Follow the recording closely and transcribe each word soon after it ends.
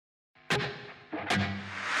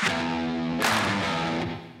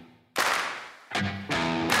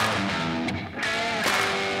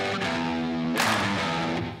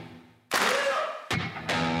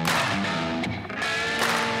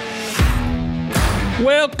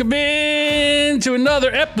Welcome in to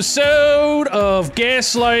another episode of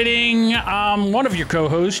Gaslighting. I'm one of your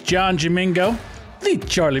co-hosts, John Jamingo, the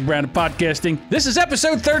Charlie Brown of podcasting. This is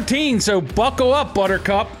episode 13, so buckle up,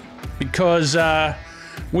 Buttercup, because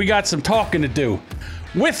we got some talking to do.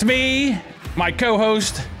 With me, my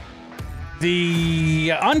co-host, the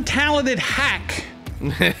untalented hack,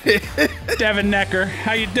 Devin Necker.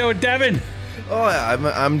 How you doing, Devin? Oh,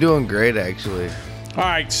 I'm doing great, actually. All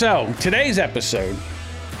right, so today's episode,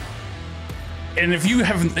 and if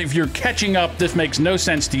you're catching up, this makes no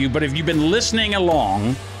sense to you, but if you've been listening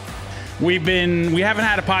along, we haven't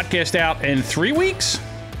had a podcast out in 3 weeks?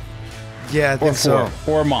 Yeah, I think so.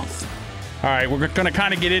 Or a month. All right, we're going to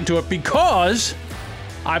kind of get into it because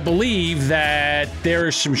I believe that there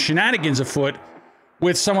is some shenanigans afoot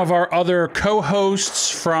with some of our other co-hosts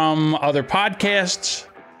from other podcasts.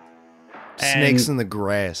 Snakes in the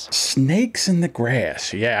grass. Snakes in the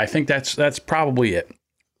grass. Yeah, I think that's probably it.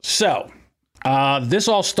 So, this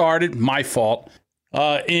all started, my fault,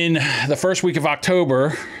 in the first week of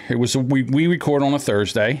October. It was we record on a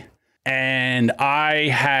Thursday, and I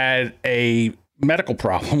had a medical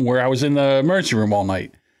problem where I was in the emergency room all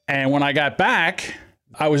night. And when I got back,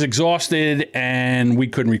 I was exhausted and we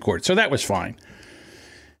couldn't record. So that was fine.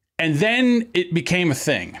 And then it became a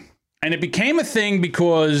thing. And it became a thing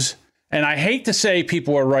because, and I hate to say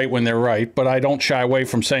people are right when they're right, but I don't shy away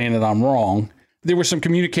from saying that I'm wrong. There was some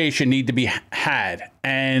communication need to be had.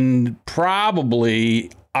 And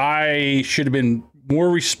probably I should have been more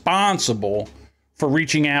responsible for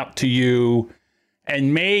reaching out to you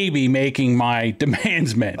and maybe making my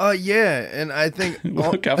demands met. Yeah, and I think...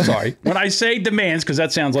 Look, I'm sorry. When I say demands, because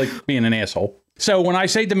that sounds like being an asshole. So when I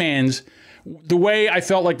say demands, the way I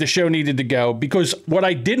felt like the show needed to go, because what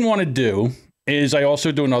I didn't want to do is I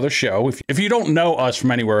also do another show. If you don't know us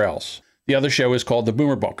from anywhere else, the other show is called The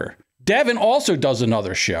Boomer Bunker. Devin also does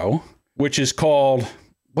another show, which is called...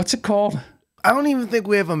 What's it called? I don't even think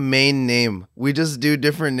we have a main name. We just do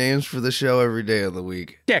different names for the show every day of the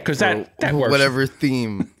week. Yeah, because that works. Whatever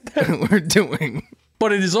theme we're doing.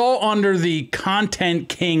 But it is all under the Content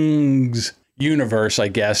Kings universe, I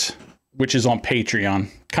guess, which is on Patreon.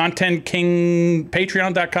 Content King,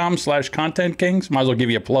 patreon.com/Content Kings. Might as well give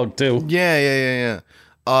you a plug, too. Yeah.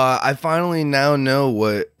 I finally now know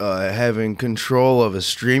what having control of a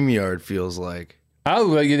StreamYard feels like.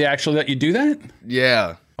 Oh, they actually let you do that?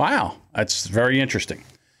 Yeah. Wow, that's very interesting.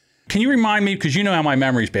 Can you remind me, because you know how my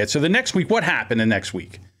memory's bad, so the next week, what happened the next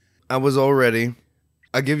week? I was all ready.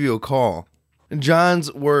 I give you a call.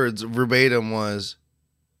 John's words verbatim was,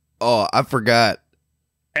 "Oh, I forgot."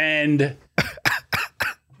 And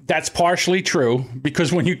that's partially true,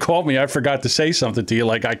 because when you called me, I forgot to say something to you,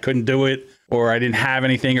 like I couldn't do it, or I didn't have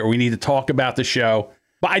anything, or we need to talk about the show.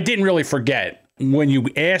 But I didn't really forget. When you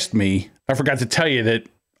asked me, I forgot to tell you that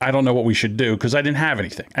I don't know what we should do because I didn't have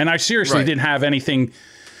anything. And I seriously didn't have anything,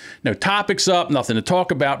 no topics up, nothing to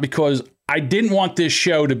talk about, because I didn't want this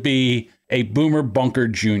show to be a Boomer Bunker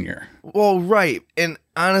Jr. Well, right. And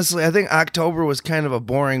honestly, I think October was kind of a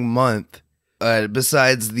boring month,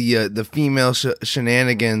 besides the female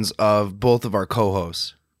shenanigans of both of our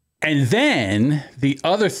co-hosts. And then the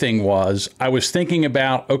other thing was, I was thinking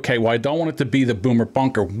about, okay, well, I don't want it to be the Boomer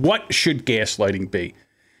Bunker. What should gaslighting be?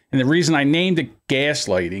 And the reason I named it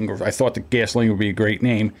gaslighting, or I thought that gaslighting would be a great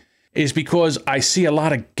name, is because I see a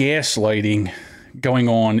lot of gaslighting going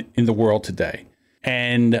on in the world today.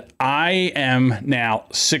 And I am now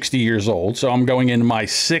 60 years old, so I'm going into my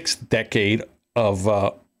 6th decade of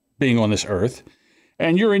being on this earth.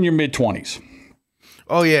 And you're in your mid-20s.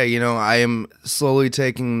 Oh, yeah, I am slowly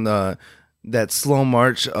taking that slow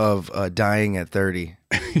march of dying at 30.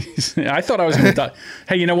 I thought I was going to die.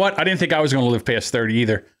 Hey, you know what? I didn't think I was going to live past 30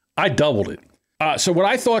 either. I doubled it. So what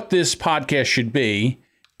I thought this podcast should be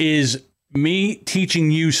is me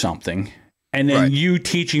teaching you something, and then you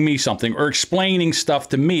teaching me something, or explaining stuff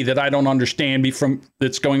to me that I don't understand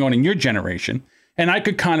that's going on in your generation. And I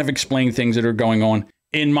could kind of explain things that are going on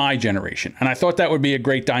in my generation. And I thought that would be a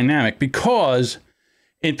great dynamic, because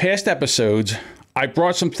in past episodes, I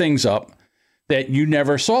brought some things up that you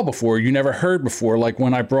never saw before, you never heard before, like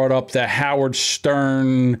when I brought up the Howard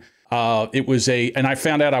Stern, and I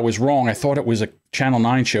found out I was wrong. I thought it was a Channel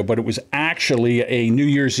 9 show, but it was actually a New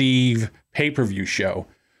Year's Eve pay-per-view show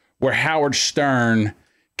where Howard Stern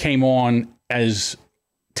came on as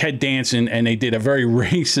Ted Danson, and they did a very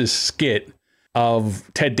racist skit of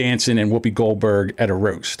Ted Danson and Whoopi Goldberg at a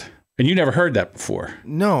roast. And you never heard that before.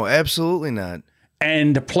 No, absolutely not.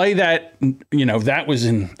 And to play that, that was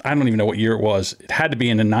in, I don't even know what year it was. It had to be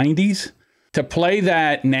in the 90s. To play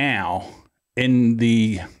that now in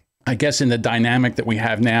the I guess in the dynamic that we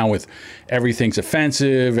have now with everything's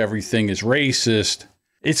offensive, everything is racist,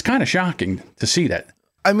 it's kind of shocking to see that.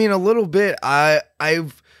 I mean, a little bit.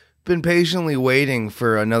 I've been patiently waiting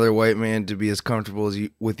for another white man to be as comfortable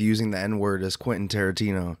with using the N-word as Quentin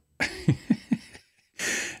Tarantino.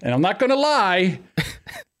 And I'm not going to lie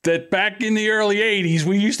that back in the early 80s,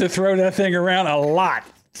 we used to throw that thing around a lot.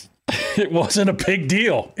 It wasn't a big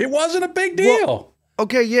deal. It wasn't a big deal. Well,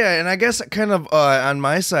 okay, yeah, and I guess kind of on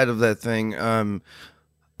my side of that thing,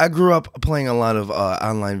 I grew up playing a lot of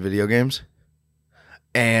online video games.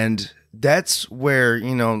 And that's where,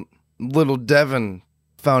 little Devin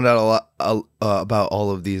found out a lot about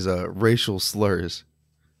all of these racial slurs.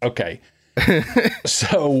 Okay.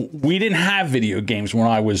 So we didn't have video games when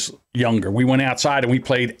I was younger. We went outside and we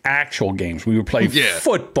played actual games. We would play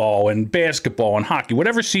football and basketball and hockey.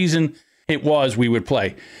 Whatever season it was, we would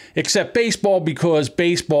play. Except baseball, because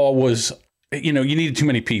baseball was, you needed too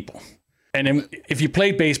many people. And then if you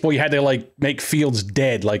played baseball, you had to make fields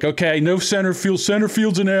dead. Okay, no center field. Center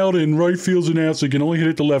field's an out and right field's an out. So you can only hit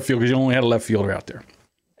it to left field because you only had a left fielder out there.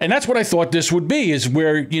 And that's what I thought this would be, is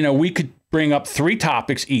where, we could bring up 3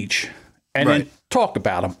 topics each and then talk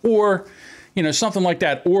about them, or, something like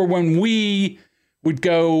that. Or when we would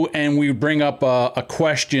go and we would bring up a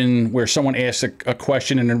question where someone asked a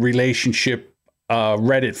question in a relationship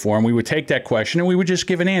Reddit forum, we would take that question and we would just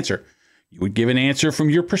give an answer. You would give an answer from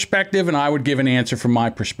your perspective, and I would give an answer from my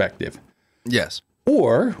perspective. Yes.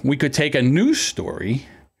 Or we could take a news story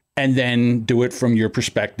and then do it from your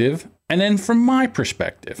perspective and then from my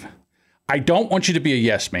perspective. I don't want you to be a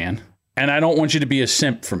yes man, and I don't want you to be a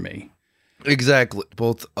simp for me. Exactly.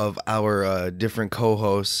 Both of our different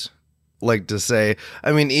co-hosts like to say,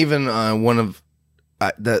 I mean, even one of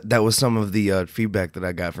that was some of the feedback that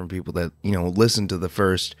I got from people that, listened to the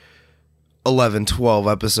first 11, 12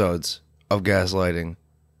 episodes of Gaslighting.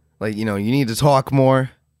 You need to talk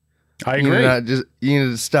more. I agree. You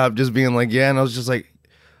need to stop just being like, yeah. And I was just like,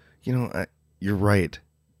 you're right.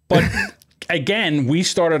 But again, we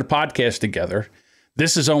started a podcast together.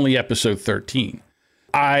 This is only episode 13.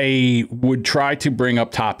 I would try to bring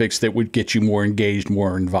up topics that would get you more engaged,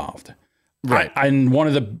 more involved. Right. And one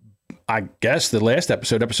of I guess the last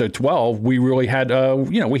episode, episode 12, we really had,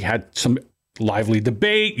 we had some lively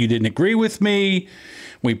debate. You didn't agree with me.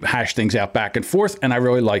 We hashed things out back and forth, and I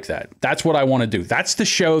really like that. That's what I want to do. That's the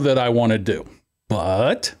show that I want to do.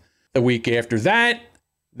 But the week after that,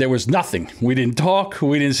 there was nothing. We didn't talk.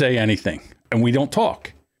 We didn't say anything. And we don't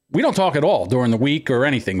talk. We don't talk at all during the week or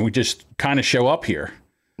anything. We just kind of show up here.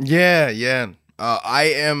 Yeah. I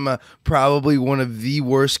am probably one of the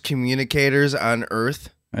worst communicators on earth.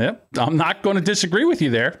 Yep. I'm not going to disagree with you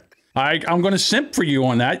there. I'm going to simp for you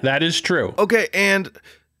on that. That is true. Okay, and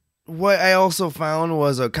what I also found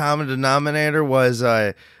was a common denominator was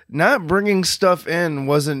not bringing stuff in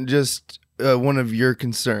wasn't just one of your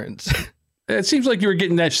concerns. It seems like you were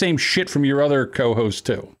getting that same shit from your other co-host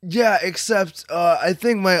too. Yeah, except I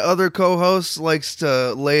think my other co-host likes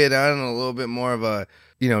to lay it out in a little bit more of a,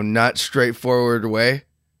 not straightforward way.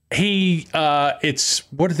 It's,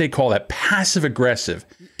 what do they call that? Passive aggressive.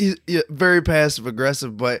 Yeah, very passive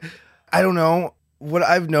aggressive, but I don't know. What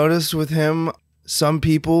I've noticed with him, some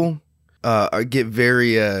people get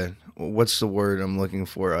very, what's the word I'm looking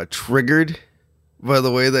for? Triggered by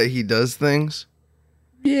the way that he does things.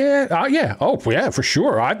 Yeah. Yeah. Oh, yeah, for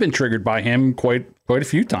sure. I've been triggered by him quite a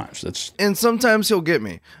few times. And sometimes he'll get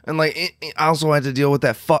me. And I also had to deal with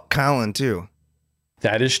that fuck Colin too.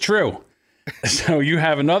 That is true. So you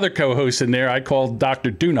have another co-host in there I call Dr.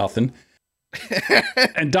 Do Nothing.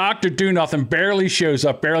 And Dr. Do Nothing barely shows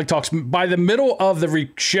up, barely talks. By the middle of the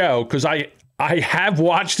show, because I have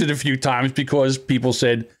watched it a few times because people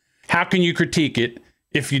said, how can you critique it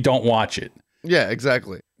if you don't watch it? Yeah,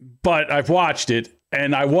 exactly. But I've watched it,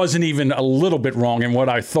 and I wasn't even a little bit wrong in what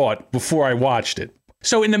I thought before I watched it.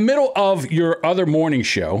 So in the middle of your other morning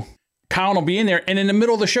show, Colin will be in there, and in the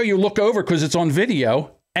middle of the show, you look over because it's on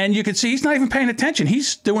video, and you can see he's not even paying attention.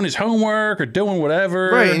 He's doing his homework or doing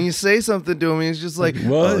whatever. Right, and you say something to him, he's just like,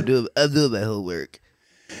 what? I'll do my homework.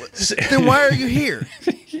 Then why are you here?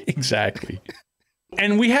 Exactly.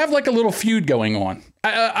 And we have a little feud going on.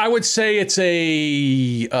 I would say it's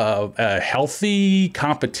a healthy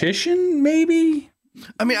competition, maybe.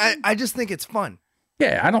 I mean, I just think it's fun.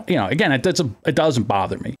 Yeah, I don't, again, it doesn't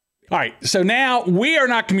bother me. All right, so now we are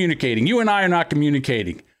not communicating. You and I are not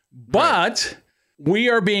communicating, but we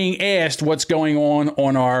are being asked what's going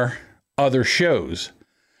on our other shows.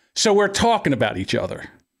 So we're talking about each other.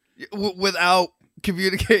 Without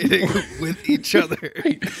communicating with each other.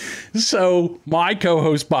 Right. So my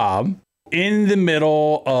co-host Bob in the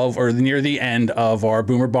middle of, or near the end of our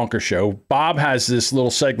Boomer Bunker show, Bob has this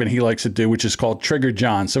little segment he likes to do, which is called Trigger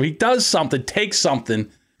John. So he does something, takes something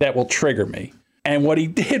that will trigger me. And what he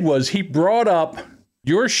did was he brought up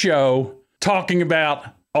your show talking about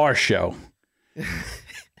our show.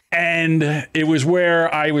 And it was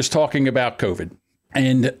where I was talking about COVID.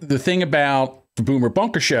 And the thing about the Boomer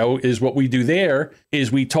Bunker show is what we do there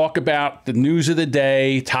is we talk about the news of the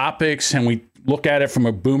day, topics, and we look at it from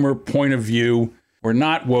a boomer point of view. We're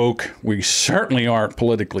not woke. We certainly aren't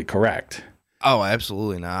politically correct. Oh,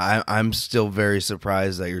 absolutely not. I'm still very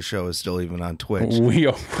surprised that your show is still even on Twitch. We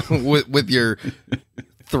are with your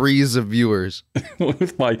threes of viewers.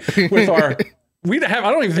 with our we have.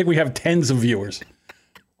 I don't even think we have tens of viewers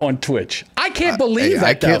on Twitch. I can't believe that.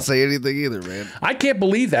 I can't say anything either, man. I can't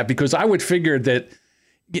believe that because I would figure that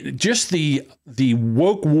just the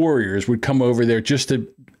woke warriors would come over there just to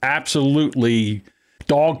absolutely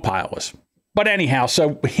dogpile us. But anyhow,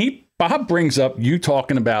 so Bob brings up you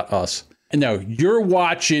talking about us. No, you're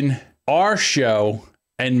watching our show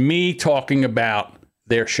and me talking about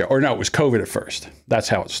their show. Or no, it was COVID at first. That's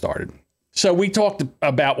how it started. So we talked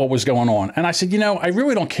about what was going on. And I said, I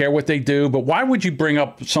really don't care what they do, but why would you bring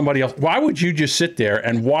up somebody else? Why would you just sit there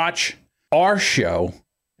and watch our show?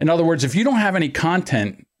 In other words, if you don't have any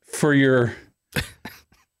content for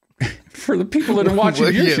for the people that are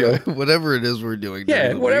watching your show. Whatever it is we're doing.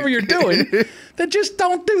 Yeah, whatever you're doing, then just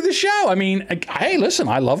don't do the show. I mean, hey, listen,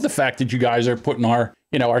 I love the fact that you guys are putting our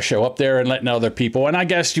show up there and letting other people. And I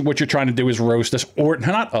guess what you're trying to do is roast us, or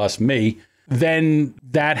not us, me. Then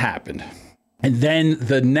that happened. And then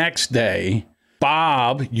the next day,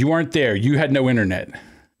 Bob, you weren't there. You had no internet.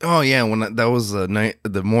 Oh, yeah. That was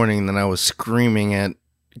the morning that I was screaming at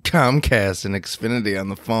Comcast and Xfinity on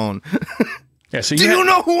the phone. Yeah, so do you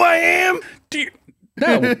know who I am?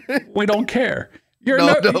 No, we don't care.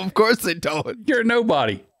 No, of course they don't. You're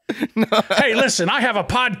nobody. No. Hey, listen, I have a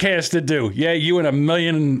podcast to do. Yeah, you and 1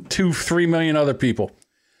 million, 3 million other people.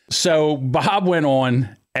 So Bob went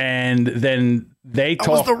on, and then they talked.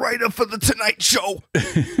 I was the writer for the Tonight Show.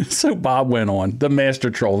 So Bob went on, the master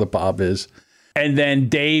troll that Bob is. And then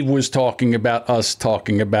Dave was talking about us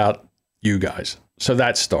talking about you guys. So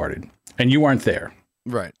that started. And you weren't there.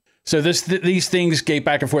 Right. So these things get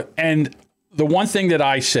back and forth. And the one thing that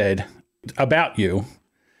I said about you,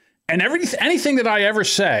 and anything that I ever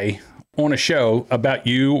say on a show about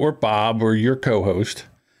you or Bob or your co-host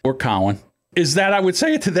or Colin, is that I would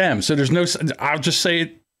say it to them. So I'll just say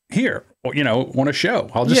it here, on a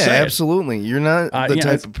show. I'll just say absolutely. You're not the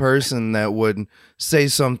type of person that would say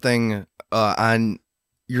something on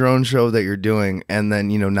your own show that you're doing and then,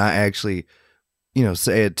 not actually,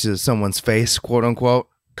 say it to someone's face, quote unquote.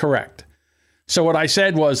 Correct. So what I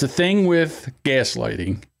said was the thing with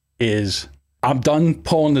gaslighting is I'm done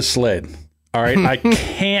pulling the sled. All right. I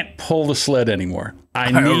can't pull the sled anymore.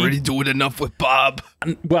 I already do it enough with Bob.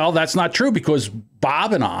 Well, that's not true because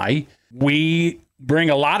Bob and I, we bring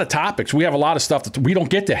a lot of topics. We have a lot of stuff that we don't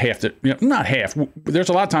get to half not half. There's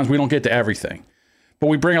a lot of times we don't get to everything, but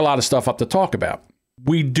we bring a lot of stuff up to talk about.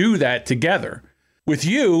 We do that together. With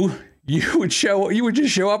you, you would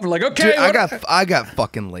just show up and like, okay, dude, I got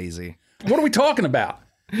fucking lazy. What are we talking about?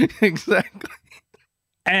 Exactly.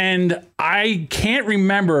 And I can't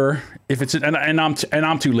remember if it's and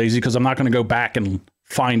I'm too lazy because I'm not going to go back and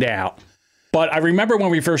find out. But I remember when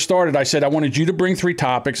we first started, I said I wanted you to bring 3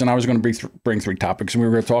 topics, and I was going to bring 3 topics, and we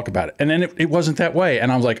were going to talk about it. And then it wasn't that way,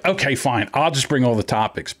 and I was like, okay, fine, I'll just bring all the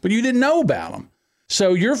topics. But you didn't know about them,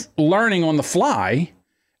 so you're learning on the fly,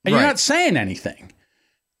 and You're not saying anything.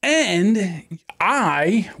 And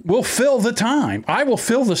I will fill the time. I will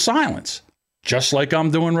fill the silence, just like I'm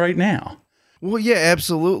doing right now. Well, yeah,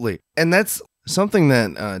 absolutely. And that's something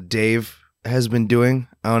that Dave has been doing.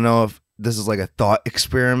 I don't know if this is like a thought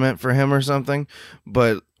experiment for him or something,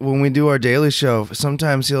 but when we do our daily show,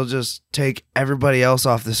 sometimes he'll just take everybody else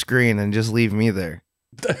off the screen and just leave me there.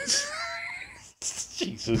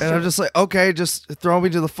 Jesus. And I'm just like, okay, just throw me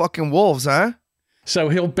to the fucking wolves, huh? So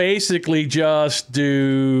he'll basically just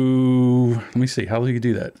do, let me see, how do you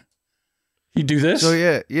do that? You do this? So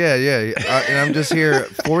yeah. And I'm just here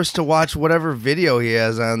forced to watch whatever video he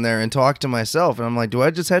has on there and talk to myself. And I'm like, do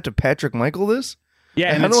I just have to Patrick Michael this?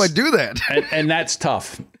 Yeah. And how do I do that? and that's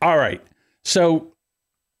tough. All right. So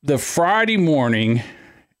the Friday morning,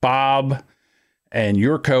 Bob and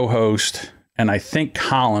your co-host, and I think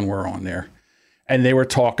Colin were on there, and they were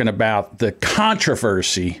talking about the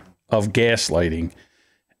controversy of gaslighting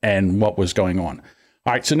and what was going on.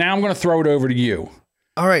 All right. So now I'm going to throw it over to you.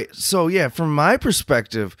 All right. So, yeah, from my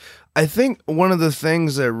perspective, I think one of the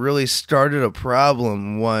things that really started a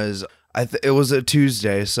problem was It was a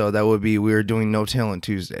Tuesday, so that would be we were doing No Talent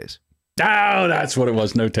Tuesdays. Oh, that's what it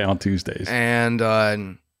was. No Talent Tuesdays.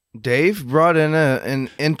 And Dave brought in an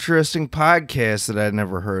interesting podcast that I'd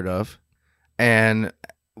never heard of, and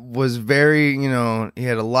was very, he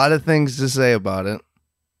had a lot of things to say about it.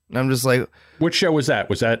 And I'm just like, which show was that?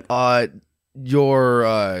 Was that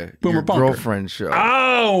your Boomer Bunker girlfriend show?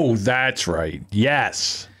 Oh, that's right.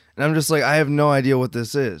 Yes. And I'm just like, I have no idea what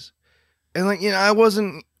this is. And like, I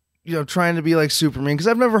wasn't, trying to be like Superman, because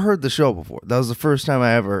I've never heard the show before. That was the first time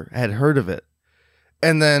I ever had heard of it.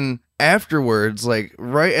 And then afterwards, like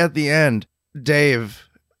right at the end, Dave,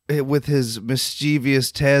 with his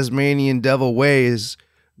mischievous Tasmanian devil ways,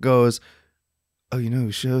 goes, "Oh, you know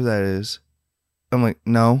whose show that is?" I'm like,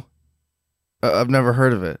 "No, I've never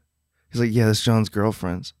heard of it." He's like, "Yeah, that's John's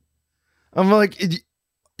girlfriend's." I'm like,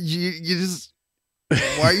 you just,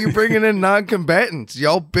 why are you bringing in non-combatants?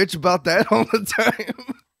 Y'all bitch about that all the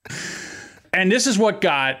time. And this is what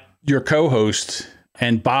got your co-host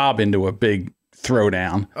and Bob into a big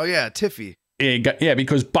throwdown. Oh yeah, Tiffy.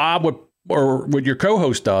 Because Bob, what your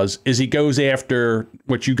co-host does is he goes after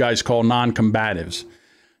what you guys call non-combatives,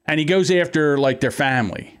 and he goes after like their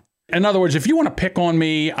family. In other words, if you want to pick on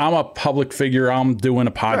me, I'm a public figure. I'm doing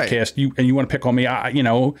a podcast. Right. You want to pick on me?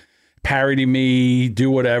 Parody me, do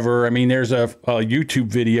whatever. I mean, there's a YouTube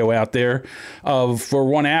video out there for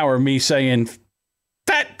 1 hour me saying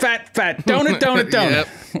fat, donut, donut. Yep.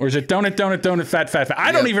 Or is it donut, fat?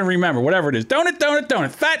 I don't even remember. Whatever it is.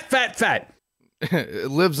 Donut, fat. It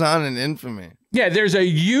lives on in infamy. Yeah, there's a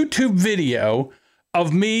YouTube video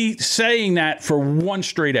of me saying that for 1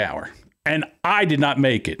 straight hour, and I did not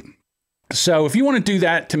make it. So if you want to do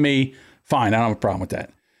that to me, fine. I don't have a problem with that.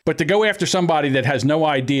 But to go after somebody that has no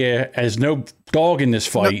idea, has no dog in this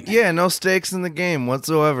fight. No stakes in the game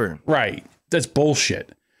whatsoever. Right. That's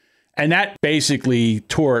bullshit. And that basically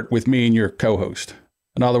tore it with me and your co-host.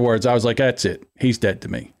 In other words, I was like, that's it. He's dead to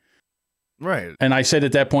me. Right. And I said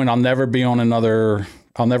at that point, I'll never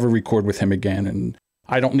record with him again. And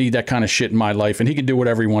I don't need that kind of shit in my life. And he can do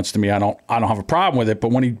whatever he wants to me. I don't have a problem with it.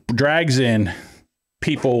 But when he drags in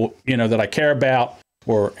people, that I care about,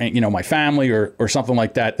 or, my family or something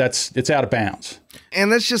like that, it's out of bounds.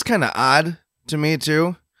 And that's just kind of odd to me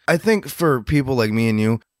too. I think for people like me and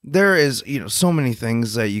you, there is, so many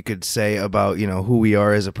things that you could say about, who we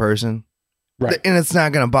are as a person. Right. And it's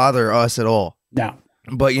not going to bother us at all. No.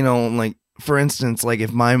 But, like, for instance, like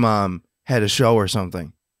if my mom had a show or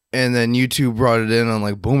something and then you two brought it in on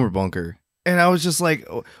like Boomer Bunker, and I was just like,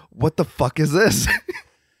 what the fuck is this?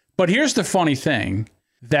 But here's the funny thing,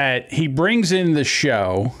 that he brings in the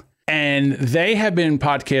show, and they have been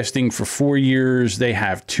podcasting for 4 years. They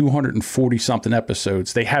have 240 something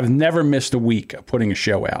episodes. They have never missed a week of putting a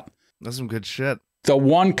show out. That's some good shit. The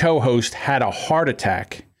one co-host had a heart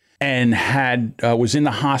attack and was in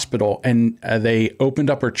the hospital, and they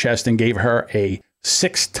opened up her chest and gave her a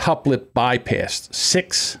 6-tuplet bypass.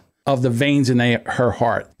 6 of the veins in her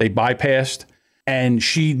heart they bypassed, and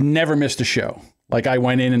she never missed a show. Like, I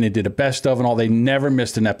went in and they did a best of and all. They never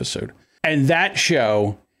missed an episode. And that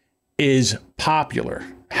show is popular,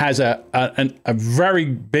 has a very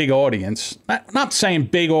big audience. Not saying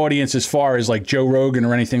big audience as far as like Joe Rogan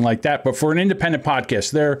or anything like that, but for an independent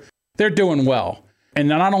podcast, they're doing well. And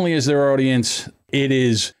not only is their audience, it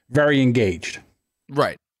is very engaged.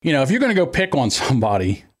 Right. If you're going to go pick on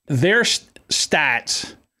somebody, their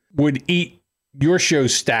stats would eat your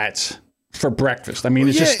show's stats for breakfast. I mean,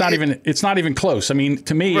 it's just it's not even close. I mean,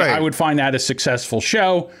 to me, right. I would find that a successful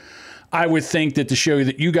show. I would think that the show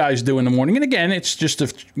that you guys do in the morning, and again, it's just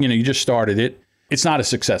you just started it. It's not a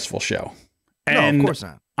successful show. And no, of course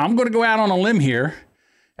not. I'm going to go out on a limb here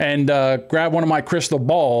and grab one of my crystal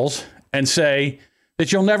balls and say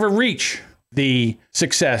that you'll never reach the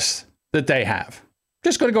success that they have.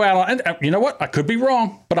 Just going to go out on, and you know what? I could be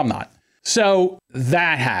wrong, but I'm not. So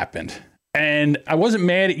that happened. And I wasn't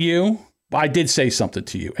mad at you. I did say something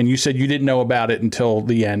to you, and you said you didn't know about it until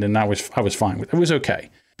the end, and I was fine with it. It was okay.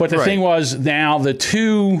 But the thing was, now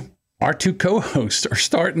our two co-hosts are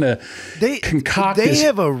starting to concoct this. They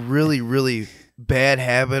have a really, really bad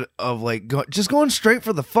habit of like just going straight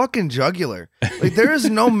for the fucking jugular. Like, there is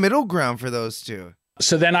no middle ground for those two.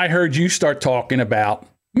 So then I heard you start talking about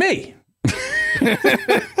me.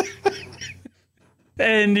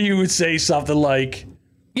 And you would say something like,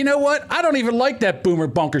 you know what? I don't even like that Boomer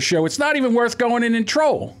Bunker show. It's not even worth going in and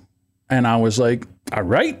troll. And I was like, all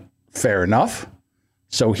right, fair enough.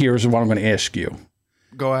 So here's what I'm going to ask you.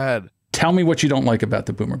 Go ahead. Tell me what you don't like about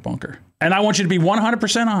the Boomer Bunker. And I want you to be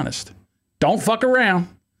 100% honest. Don't fuck around.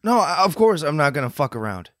 No, of course I'm not going to fuck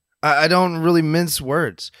around. I don't really mince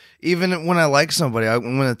words. Even when I like somebody,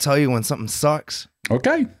 I'm going to tell you when something sucks.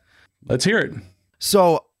 Okay, let's hear it.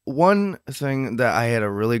 So one thing that I had a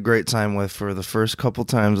really great time with for the first couple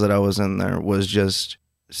times that I was in there was just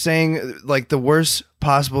saying like the worst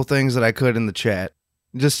possible things that I could in the chat,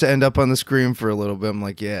 just to end up on the screen for a little bit. I'm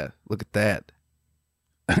like, yeah, look at that.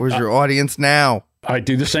 Where's your audience now? I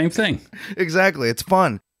do the same thing. Exactly. It's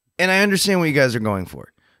fun. And I understand what you guys are going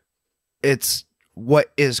for. It's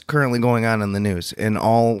what is currently going on in the news. And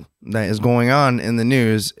all that is going on in the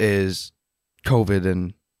news is COVID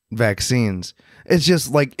and vaccines. It's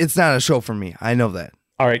just like, it's not a show for me. I know that.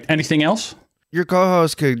 All right. Anything else? Your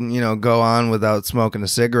co-host could, go on without smoking a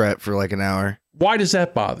cigarette for like an hour. Why does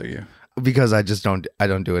that bother you? Because I don't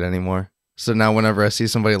do it anymore. So now whenever I see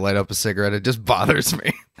somebody light up a cigarette, it just bothers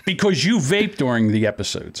me. Because you vape during the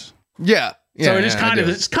episodes. Yeah. So it's kind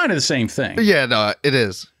of the same thing. Yeah, no, it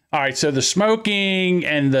is. All right. So the smoking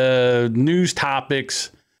and the news topics.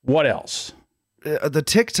 What else? The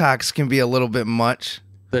TikToks can be a little bit much.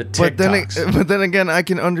 The TikToks. But then again, I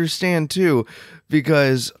can understand too,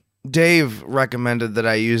 because Dave recommended that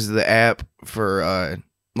I use the app for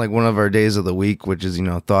like one of our days of the week, which is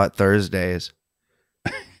Thought Thursdays.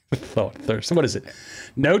 Thought Thursday. What is it?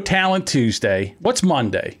 No Talent Tuesday. What's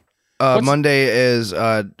Monday? Monday is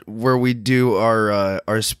where we do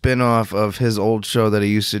our spin-off of his old show that he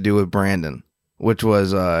used to do with Brandon, which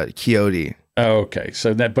was Coyote. Oh, okay.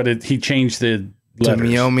 So he changed the letters. To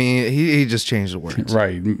Miyomi, he just changed the words.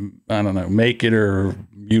 Right. I don't know. Make it or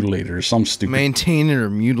mutilate it or some stupid. Maintain it or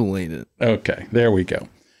mutilate it. Okay. There we go.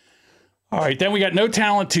 All right. Then we got No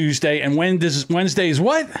Talent Tuesday. And Wednesday is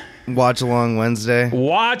what? Watch Along Wednesday.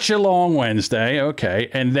 Watch Along Wednesday. Okay.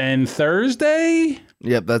 And then Thursday?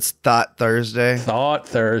 Yep, that's Thought Thursday. Thought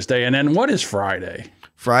Thursday. And then what is Friday?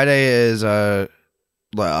 Friday is I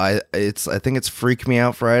think it's Freak Me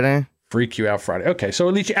Out Friday. Freak You Out Friday. Okay, so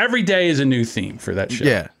at least every day is a new theme for that show.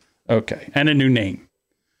 Yeah. Okay, and a new name.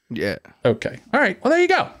 Yeah. Okay. All right. Well, there you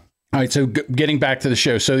go. All right. So getting back to the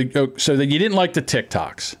show, so that you didn't like the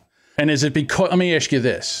TikToks, and is it because? Let me ask you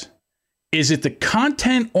this: is it the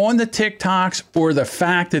content on the TikToks or the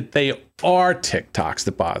fact that they are TikToks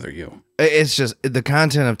that bother you? It's just the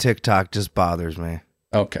content of TikTok just bothers me.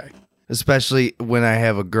 Okay. Especially when I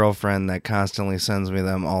have a girlfriend that constantly sends me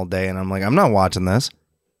them all day, and I'm like, I'm not watching this.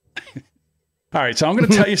 All right, so I'm going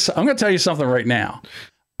to tell you something right now.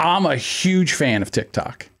 I'm a huge fan of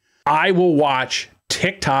TikTok. I will watch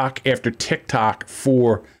TikTok after TikTok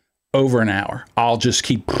for over an hour. I'll just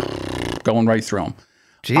keep going right through them.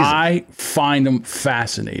 Jesus. I find them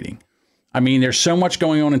fascinating. I mean, there's so much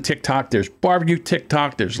going on in TikTok. There's barbecue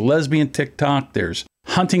TikTok. There's lesbian TikTok. There's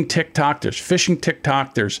hunting TikTok. There's fishing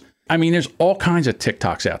TikTok. There's all kinds of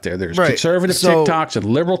TikToks out there. There's conservative TikToks and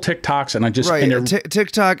liberal TikToks. And I just... Right.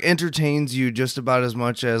 TikTok entertains you just about as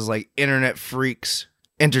much as like internet freaks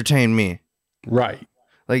entertain me. Right.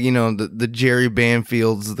 Like, the Jerry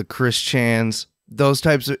Banfields, the Chris Chans, those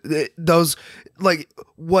types of... Those... Like,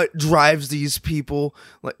 what drives these people?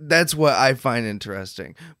 Like, that's what I find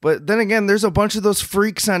interesting. But then again, there's a bunch of those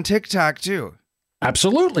freaks on TikTok too.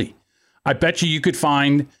 Absolutely. I bet you could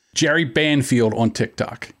find Jerry Banfield on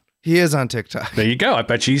TikTok. He is on TikTok. There you go. I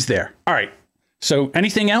bet he's there. All right. So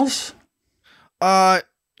anything else? I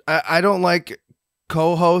don't like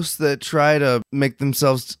co-hosts that try to make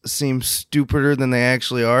themselves seem stupider than they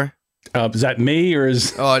actually are. Is that me or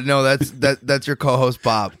is? Oh no, that's your co-host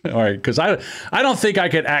Bob. All right, because I don't think I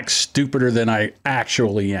could act stupider than I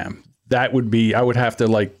actually am. I would have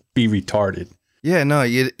to be retarded. Yeah, no,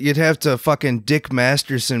 you'd have to fucking Dick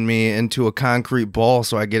Masterson me into a concrete ball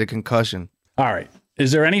so I get a concussion. All right.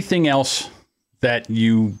 Is there anything else that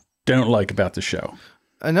you don't like about the show?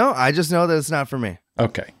 No, I just know that it's not for me.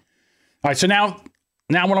 Okay. All right. So now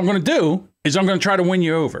what I'm going to do is I'm going to try to win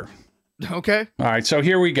you over. Okay. All right. So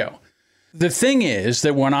here we go. The thing is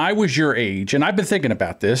that when I was your age, and I've been thinking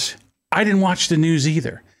about this, I didn't watch the news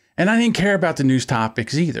either. And I didn't care about the news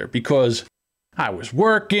topics either because I was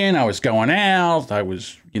working, I was going out, I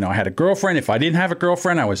was, I had a girlfriend. If I didn't have a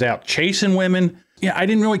girlfriend, I was out chasing women. Yeah, I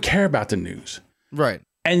didn't really care about the news. Right.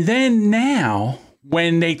 And then now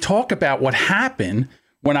when they talk about what happened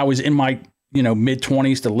when I was in my,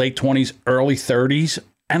 mid-20s to late 20s, early 30s,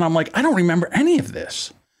 and I'm like, I don't remember any of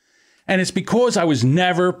this. And it's because I was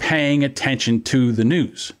never paying attention to the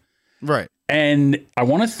news. Right. And I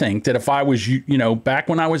want to think that if I was, back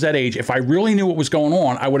when I was that age, if I really knew what was going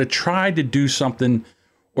on, I would have tried to do something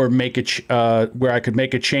or make it where I could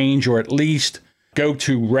make a change or at least go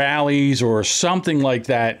to rallies or something like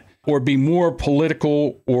that, or be more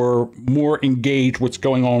political or more engaged what's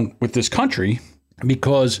going on with this country.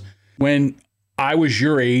 Because when I was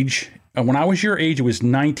your age. And when I was your age, it was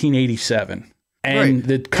 1987. And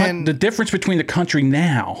the difference between the country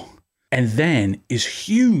now and then is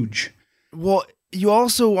huge. Well, you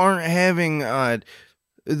also aren't having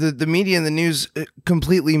the media and the news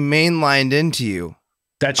completely mainlined into you.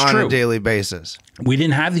 That's on true. A daily basis. We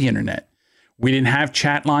didn't have the internet. We didn't have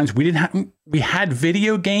chat lines. We had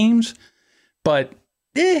video games, but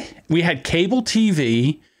we had cable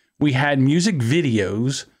TV. We had music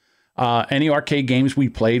videos. Any arcade games we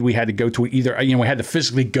played, we had to go to we had to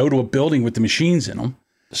physically go to a building with the machines in them.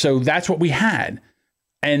 So that's what we had.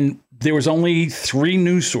 And there was only 3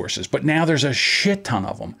 news sources, but now there's a shit ton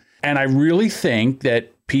of them. And I really think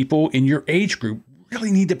that people in your age group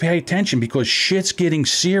really need to pay attention because shit's getting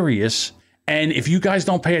serious. And if you guys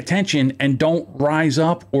don't pay attention and don't rise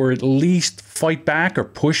up or at least fight back or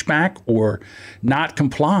push back or not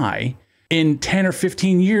comply, in 10 or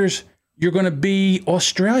 15 years, you're going to be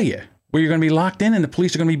Australia, where you're going to be locked in and the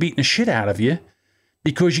police are going to be beating the shit out of you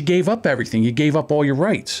because you gave up everything. You gave up all your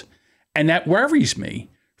rights. And that worries me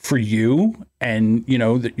for you and,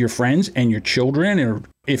 your friends and your children, or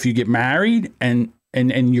if you get married and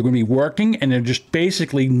you're going to be working and they're just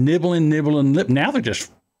basically nibbling. Now they're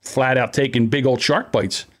just flat out taking big old shark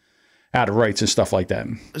bites out of rights and stuff like that.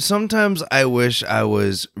 Sometimes I wish I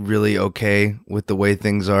was really okay with the way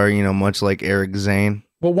things are, much like Eric Zane.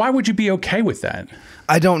 Well, why would you be okay with that?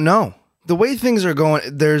 I don't know. The way things are going,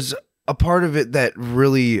 there's a part of it that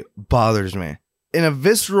really bothers me in a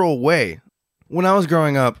visceral way. When I was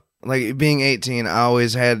growing up, like being 18, I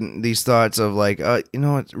always had these thoughts of like,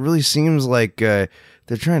 it really seems like they're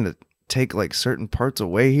trying to take like certain parts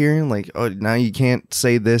away here. Like, oh, now you can't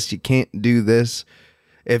say this, you can't do this.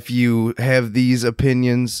 If you have these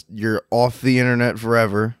opinions, you're off the internet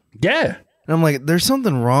forever. Yeah. And I'm like, there's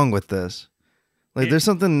something wrong with this. Like, there's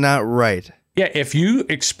something not right. Yeah, if you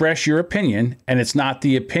express your opinion and it's not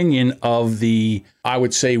the opinion of the, I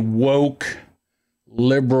would say, woke,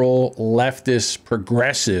 liberal, leftist,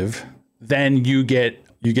 progressive, then you get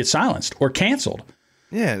silenced or canceled.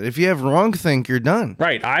 Yeah, if you have wrongthink, you're done.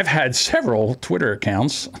 Right. I've had several Twitter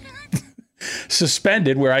accounts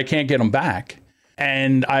suspended where I can't get them back.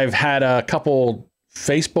 And I've had a couple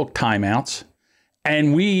Facebook timeouts.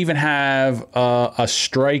 And we even have a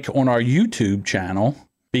strike on our YouTube channel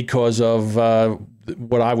because of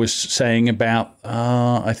what I was saying about,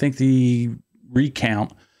 I think, the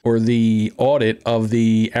recount or the audit of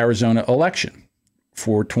the Arizona election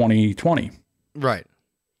for 2020. Right.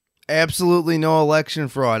 Absolutely no election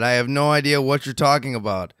fraud. I have no idea what you're talking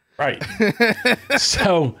about. Right.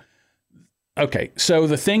 So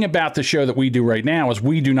the thing about the show that we do right now is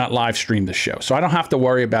we do not live stream the show. So I don't have to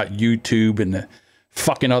worry about YouTube and the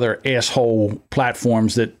fucking other asshole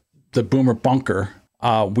platforms that the Boomer Bunker,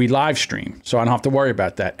 we live stream. So I don't have to worry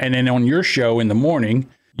about that. And then on your show in the morning,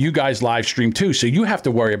 you guys live stream too. So you have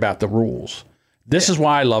to worry about the rules. This is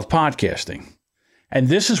why I love podcasting. And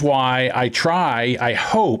this is why I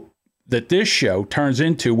hope that this show turns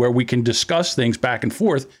into where we can discuss things back and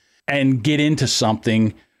forth and get into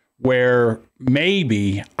something where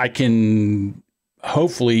maybe I can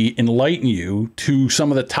hopefully enlighten you to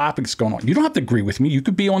some of the topics going on. You don't have to agree with me. You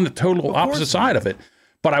could be on the total opposite side of it.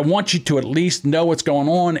 But I want you to at least know what's going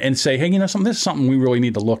on and say, hey, this is something we really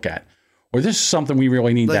need to look at. Or this is something we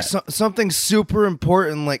really need something super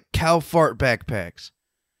important like cow fart backpacks.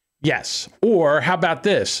 Yes. Or how about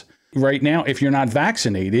this? Right now, if you're not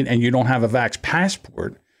vaccinated and you don't have a vax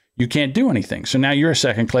passport, you can't do anything. So now you're a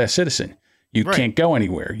second-class citizen. You can't go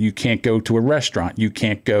anywhere. You can't go to a restaurant. You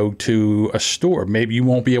can't go to a store. Maybe you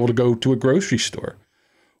won't be able to go to a grocery store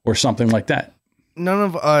or something like that.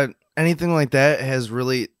 None of anything like that has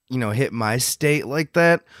really, hit my state like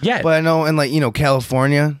that. Yeah. But I know in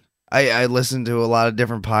California, I listen to a lot of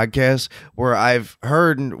different podcasts where I've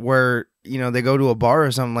heard where, they go to a bar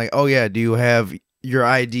or something like, oh yeah, do you have your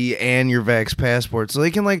ID and your vax passport? So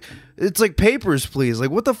they can it's like papers, please.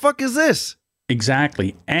 Like, what the fuck is this?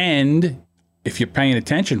 Exactly. And if you're paying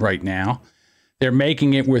attention right now, they're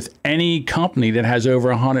making it with any company that has over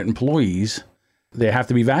 100 employees, they have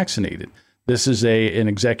to be vaccinated. This is an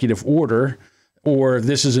executive order, or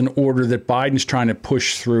this is an order that Biden's trying to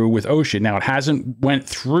push through with OSHA. Now, it hasn't went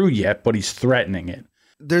through yet, but he's threatening it.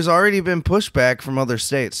 There's already been pushback from other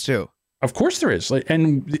states, too. Of course there is.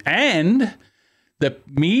 And the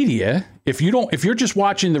media, if you're just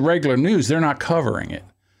watching the regular news, they're not covering it.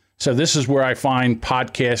 So this is where I find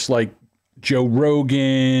podcasts like Joe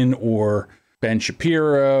Rogan or Ben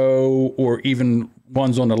Shapiro, or even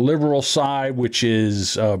ones on the liberal side, which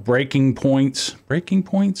is Breaking Points. Breaking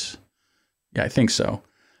Points? Yeah, I think so.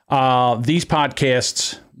 These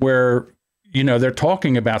podcasts where they're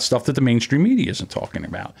talking about stuff that the mainstream media isn't talking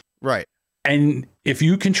about. Right. And if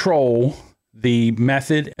you control the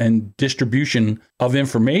method and distribution of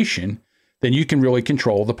information, then you can really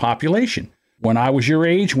control the population. When I was your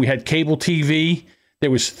age, we had cable TV.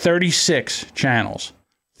 There was 36 channels,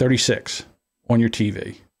 36 on your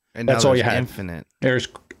TV. And that's all you had. Infinite. There's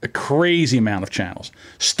a crazy amount of channels.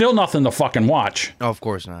 Still nothing to fucking watch. Oh, of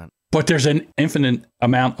course not. But there's an infinite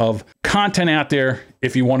amount of content out there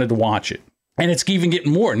if you wanted to watch it. And it's even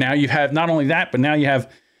getting more. Now you have not only that, but now you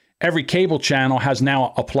have every cable channel has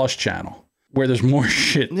now a plus channel where there's more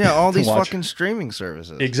shit. Yeah, all these watch. fucking streaming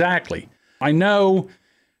services. Exactly. I know,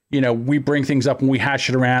 we bring things up and we hash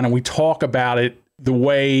it around and we talk about it the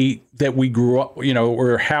way that we grew up,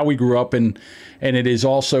 or how we grew up, and it is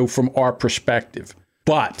also from our perspective.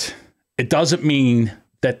 But it doesn't mean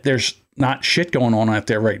that there's not shit going on out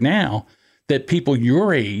there right now that people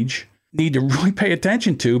your age need to really pay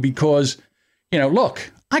attention to, because,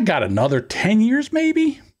 look, I got another 10 years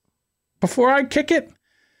maybe before I kick it.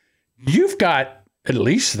 You've got at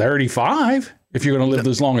least 35 if you're going to live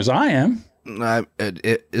as long as I am.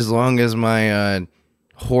 As long as my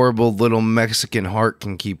horrible little Mexican heart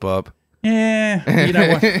can keep up. Yeah, you know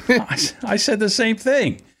what? I said the same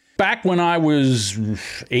thing. Back when I was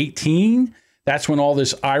 18, that's when all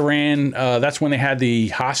this Iran, that's when they had the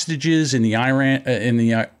hostages in the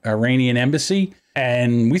Iranian embassy,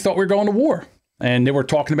 and we thought we were going to war. And they were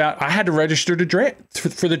talking about, I had to register to draft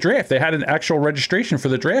for the draft. They had an actual registration for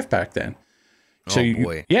the draft back then. So,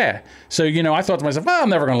 boy. Yeah. So, I thought to myself, well, I'm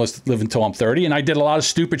never going to live until I'm 30. And I did a lot of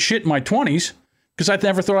stupid shit in my 20s because I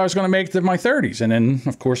never thought I was going to make it to my 30s. And then,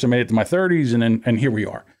 of course, I made it to my 30s, and here we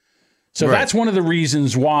are. So That's one of the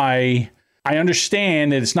reasons why I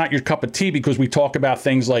understand that it's not your cup of tea, because we talk about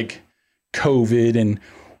things like COVID and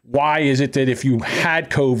why is it that if you had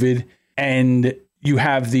COVID and you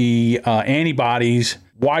have the antibodies,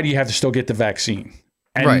 why do you have to still get the vaccine?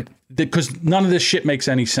 And because none of this shit makes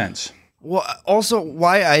any sense. Well, also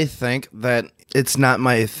why I think that it's not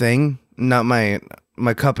my thing, not my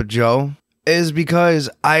cup of joe, is because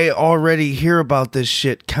I already hear about this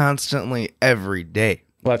shit constantly every day.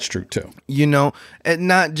 Well, that's true too. And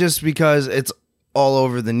not just because it's all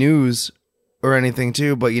over the news or anything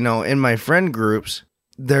too, but in my friend groups,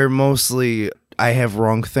 they're mostly, I have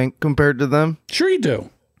wrong think compared to them. Sure you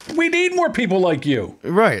do. We need more people like you.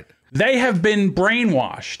 Right. They have been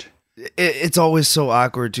brainwashed. It's always so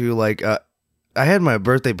awkward too. Like, I had my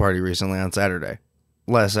birthday party recently on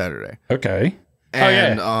last Saturday. Okay.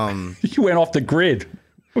 And, you went off the grid.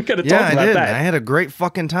 We could have talked about that. I had a great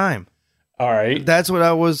fucking time. All right. That's what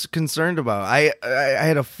I was concerned about. I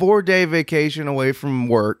had a 4-day vacation away from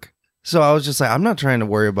work. So I was just like, I'm not trying to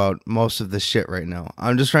worry about most of this shit right now.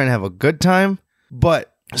 I'm just trying to have a good time.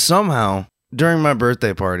 But somehow, during my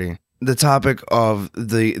birthday party, the topic of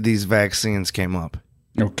these vaccines came up.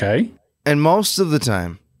 Okay. And most of the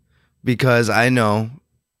time, because I know,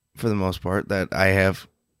 for the most part, that I have,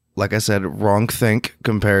 like I said, wrong think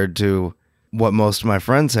compared to what most of my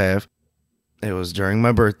friends have, it was during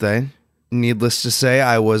my birthday. Needless to say,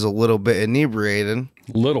 I was a little bit inebriated.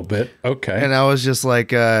 Little bit. Okay. And I was just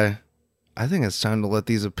like, I think it's time to let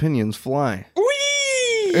these opinions fly.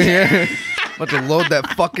 Whee! Yeah. About to load that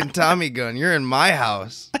fucking Tommy gun. You're in my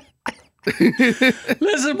house.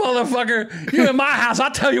 Listen, motherfucker, you in my house.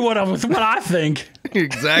 I'll tell you what I think.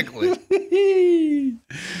 Exactly.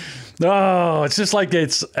 No, it's just like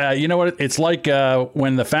it's, you know what? It's like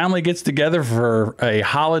when the family gets together for a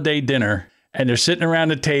holiday dinner and they're sitting around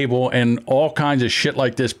the table and all kinds of shit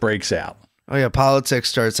like this breaks out. Oh, yeah. Politics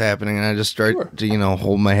starts happening and I just start to,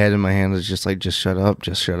 hold my head in my hand. It's just like, just shut up.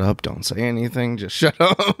 Just shut up. Don't say anything. Just shut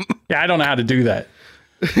up. Yeah, I don't know how to do that.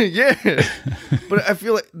 Yeah. But I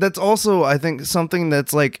feel like that's also, I think, something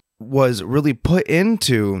that's like was really put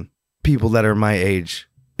into people that are my age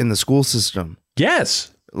in the school system.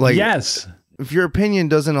 Yes. Like, yes. If your opinion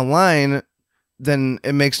doesn't align, then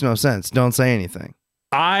it makes no sense. Don't say anything.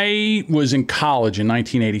 I was in college in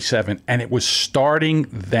 1987 and it was starting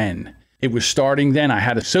then. I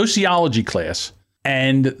had a sociology class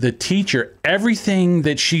and the teacher, everything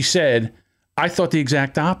that she said, I thought the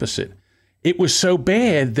exact opposite. It was so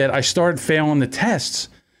bad that I started failing the tests.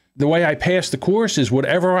 The way I passed the course is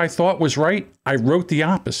whatever I thought was right, I wrote the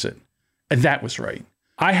opposite. And that was right.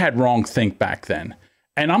 I had wrong think back then.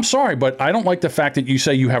 And I'm sorry, but I don't like the fact that you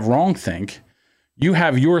say you have wrong think. You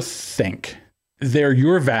have your think. They're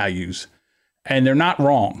your values. And they're not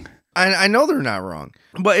wrong. I know they're not wrong.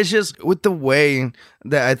 But it's just with the way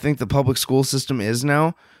that I think the public school system is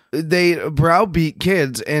now, they browbeat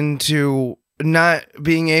kids into not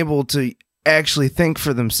being able to actually think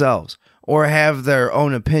for themselves or have their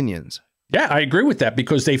own opinions. Yeah, I agree with that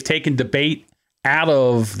because they've taken debate out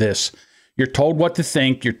of this. You're told what to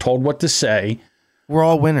think. You're told what to say. We're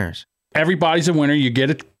all winners. Everybody's a winner. You get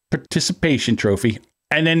a participation trophy.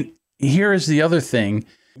 And then here is the other thing.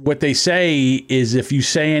 What they say is if you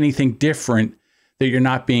say anything different, that you're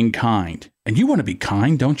not being kind. And you want to be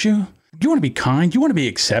kind, don't you? You want to be kind. You want to be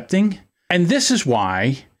accepting. And this is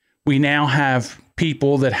why we now have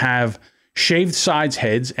people that have shaved sides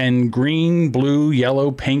heads and green, blue,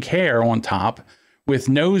 yellow, pink hair on top with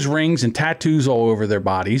nose rings and tattoos all over their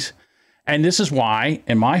bodies. And this is why,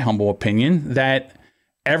 in my humble opinion, that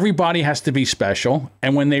everybody has to be special.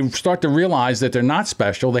 And when they start to realize that they're not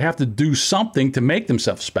special, they have to do something to make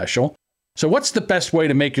themselves special. So what's the best way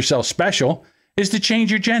to make yourself special is to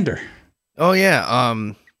change your gender. Oh, yeah.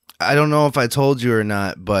 I don't know if I told you or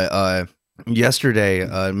not, but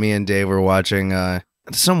yesterday, me and Dave were watching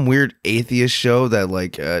some weird atheist show that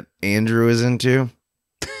like Andrew is into.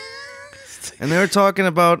 And they were talking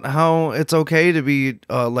about how it's okay to be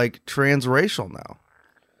like transracial now.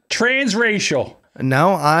 Transracial.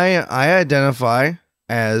 Now I identify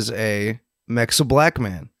as a Mexa black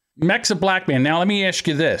man. Mexa black man. Now let me ask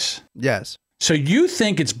you this. Yes. So you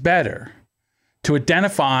think it's better to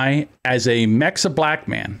identify as a Mexa black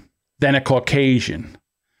man than a Caucasian?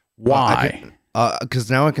 Why?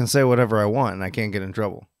 Because now I can say whatever I want and I can't get in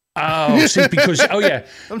trouble. Oh, see, because, oh yeah.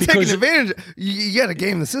 I'm taking advantage. You got to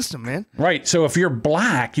game the system, man. Right. So if you're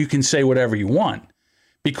black, you can say whatever you want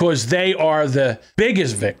because they are the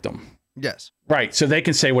biggest victim. Yes. Right. So they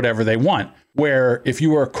can say whatever they want. Where if you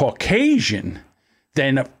were a Caucasian,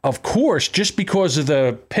 then of course, just because of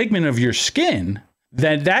the pigment of your skin,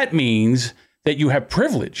 then that means that you have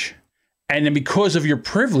privilege. And then because of your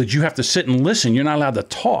privilege, you have to sit and listen. You're not allowed to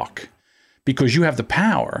talk because you have the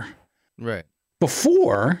power. Right.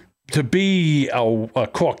 Before, to be a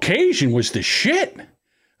Caucasian was the shit.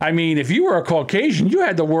 I mean, if you were a Caucasian, you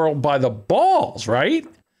had the world by the balls, right?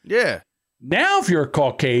 Yeah. Now, if you're a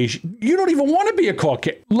Caucasian, you don't even want to be a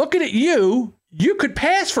Caucasian. Looking at you, you could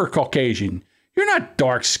pass for a Caucasian. You're not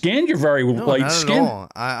dark skinned. You're very light skinned.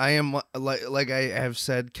 I am like I have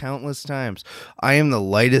said countless times. I am the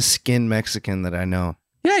lightest skinned Mexican that I know.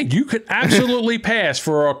 Yeah, you could absolutely pass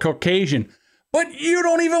for a Caucasian, but you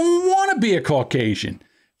don't even want to be a Caucasian.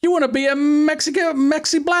 You want to be a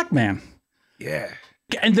Mexi black man. Yeah.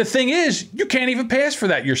 And the thing is, you can't even pass for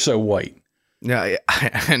that. You're so white. Yeah,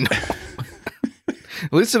 I know.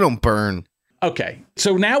 At least I don't burn. Okay,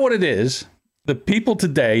 so now what it is, the people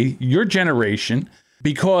today, your generation,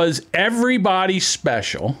 because everybody's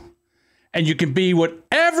special and you can be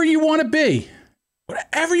whatever you want to be.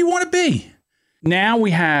 Whatever you want to be. Now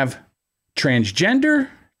we have transgender,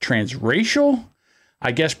 transracial.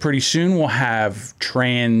 I guess pretty soon we'll have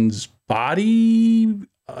trans body.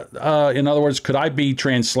 In other words, could I be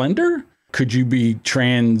trans-slender? Could you be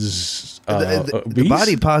trans the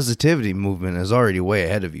body positivity movement is already way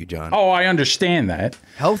ahead of you, John. Oh, I understand that.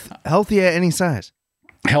 Healthy at any size.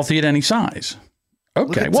 Healthy at any size.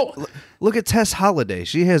 Okay. Look at Tess Holliday.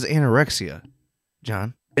 She has anorexia,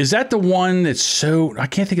 John. Is that the one that's so... I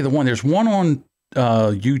can't think of the one. There's one on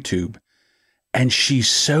YouTube, and she's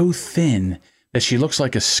so thin that she looks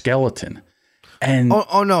like a skeleton. And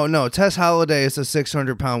oh no. Tess Holliday is a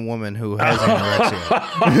 600-pound woman who has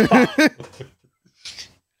anorexia.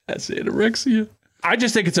 That's anorexia. I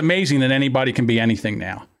just think it's amazing that anybody can be anything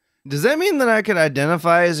now. Does that mean that I could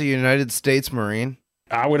identify as a United States Marine?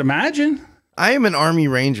 I would imagine. I am an Army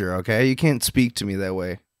Ranger, okay? You can't speak to me that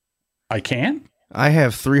way. I can? I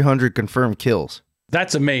have 300 confirmed kills.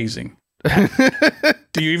 That's amazing.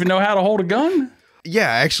 Do you even know how to hold a gun? Yeah,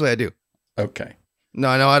 actually I do. Okay. No,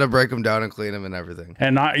 I know how to break them down and clean them and everything.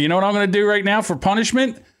 And you know what I'm going to do right now for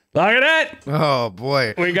punishment? Look at that. Oh,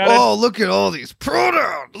 boy. Look at all these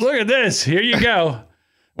pronouns. Look at this. Here you go.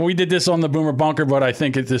 We did this on the Boomer Bunker, but I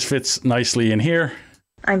think this fits nicely in here.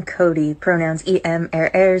 I'm Cody. Pronouns em,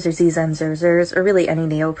 airs, or zem, zers, or really any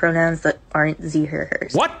neo-pronouns that aren't z, her,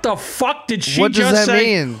 hers. What the fuck did she what just does that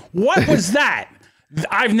say? Mean? What was that?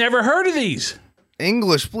 I've never heard of these.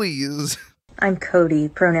 English, please. I'm Cody.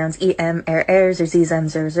 Pronouns em, airs, or zem,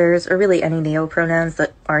 zers, or really any neo-pronouns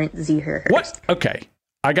that aren't z, her, hers. What? Okay.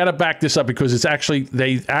 I got to back this up because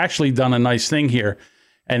they've actually done a nice thing here.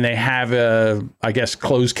 And they have a, I guess,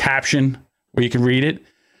 closed caption where you can read it.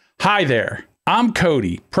 Hi there. I'm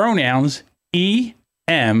Cody. Pronouns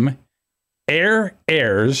em,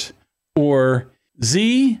 airs, or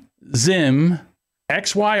z, zim,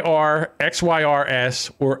 xyr,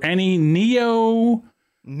 xyrs, or any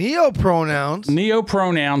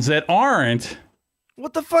neo-pronouns that aren't.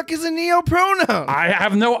 What the fuck is a neo-pronoun? I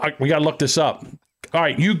have we got to look this up. All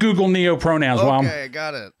right, you Google neo-pronouns. Okay,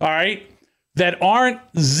 got it. All right. that aren't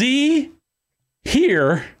Z,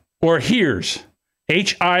 here, or here's,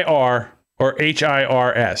 H-I-R or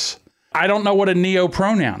H-I-R-S. I don't know what a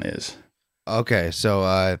neopronoun is. Okay,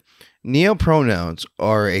 so neopronouns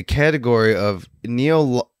are a category of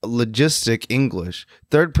neologistic English,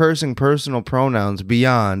 third-person personal pronouns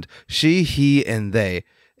beyond she, he, and they,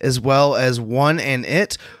 as well as one and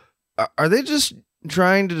it. Are they just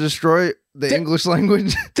trying to destroy the English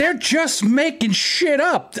language? They're just making shit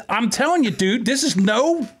up. I'm telling you, dude, this is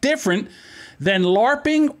no different than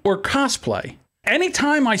LARPing or cosplay.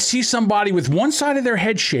 Anytime I see somebody with one side of their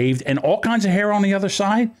head shaved and all kinds of hair on the other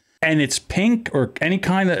side, and it's pink or any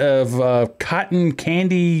kind of cotton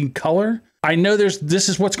candy color, I know this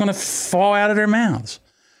is what's going to fall out of their mouths.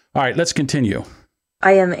 All right, let's continue.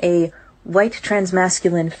 I am a white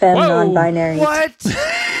transmasculine femme non-binary. What?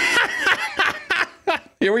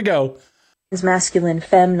 Here we go. Transmasculine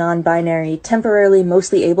femme non-binary, temporarily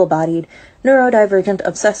mostly able-bodied, neurodivergent,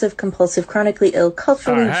 obsessive-compulsive, chronically ill,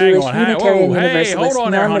 culturally Jewish, Unitarian Universalist, hold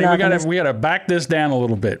on there, honey. non-monogamous. We gotta back this down a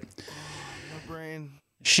little bit. My brain.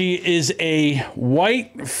 She is a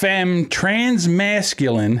white femme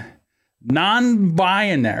transmasculine,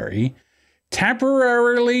 non-binary,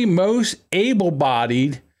 temporarily most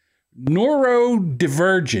able-bodied,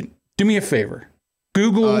 neurodivergent. Do me a favor.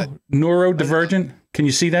 Google neurodivergent. Can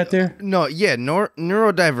you see that there? No, yeah,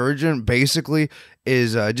 neurodivergent basically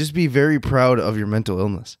is just be very proud of your mental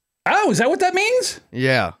illness. Oh, is that what that means?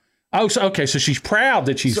 Yeah. Oh, so, okay. So she's proud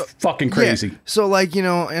that she's fucking crazy. Yeah. So, like, you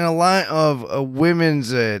know, in a lot of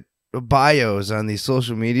women's bios on these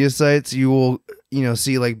social media sites, you will, you know,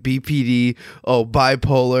 see like BPD,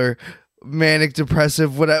 bipolar, manic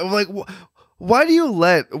depressive, whatever. Like, why do you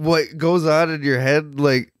let what goes on in your head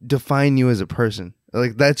like define you as a person?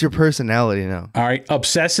 Like, that's your personality now. All right.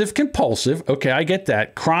 Obsessive compulsive. Okay, I get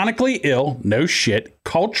that. Chronically ill. No shit.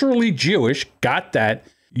 Culturally Jewish. Got that.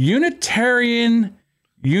 Unitarian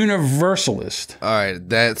Universalist. All right.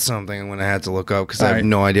 That's something I'm going to have to look up because I have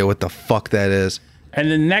no idea what the fuck that is. And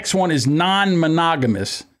the next one is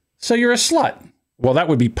non-monogamous. So you're a slut. Well, that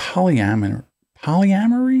would be polyamory?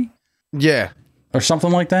 Yeah. Or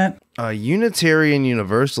something like that? Unitarian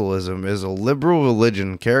Universalism is a liberal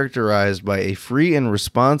religion characterized by a free and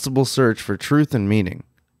responsible search for truth and meaning.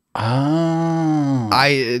 Ah.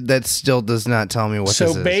 That still does not tell me what this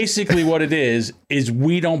is. So basically what it is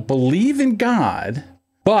we don't believe in God,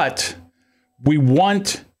 but we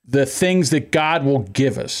want the things that God will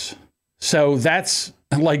give us. So that's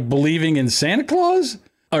like believing in Santa Claus?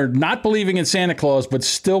 Or not believing in Santa Claus, but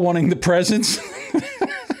still wanting the presents?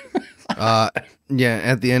 Yeah,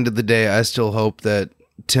 at the end of the day, I still hope that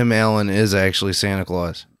Tim Allen is actually Santa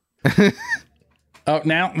Claus. Oh,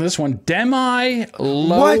 now this one,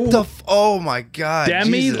 demi-low. What the? Oh my God!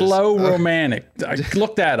 Demi-low romantic.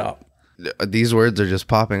 Look that up. These words are just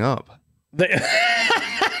popping up.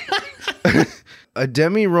 A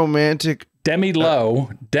demi-romantic. Demi-low.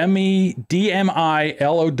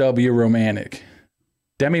 D-M-I-L-O-W romantic.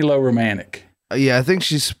 Demi-low romantic. Yeah, I think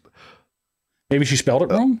she's. Maybe she spelled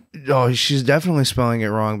it wrong? Oh, she's definitely spelling it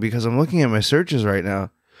wrong because I'm looking at my searches right now.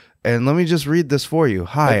 And let me just read this for you.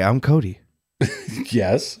 Hi, I'm Cody.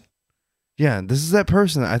 Yes. Yeah, this is that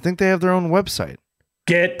person. I think they have their own website.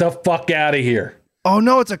 Get the fuck out of here. Oh,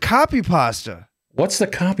 no, it's a copy pasta. What's the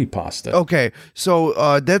copy pasta? Okay,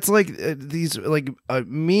 so that's like these like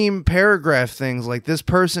meme paragraph things like this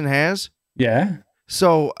person has. Yeah.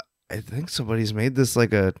 So I think somebody's made this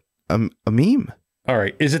like a meme. All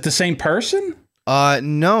right. Is it the same person?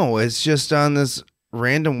 No, it's just on this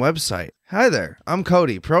random website. Hi there, I'm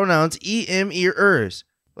Cody. Pronouns ers.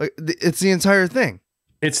 Like it's the entire thing.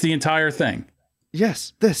 It's the entire thing.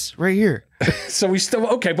 Yes, this right here. So we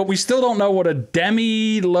still but we still don't know what a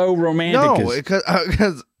demi-low romantic is. No,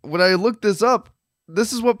 because when I looked this up,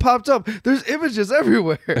 this is what popped up. There's images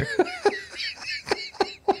everywhere.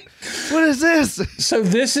 What is this? So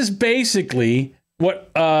this is basically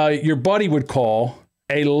what your buddy would call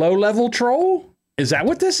a low-level troll? Is that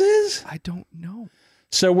what this is? I don't know.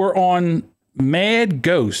 So we're on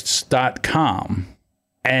madghosts.com.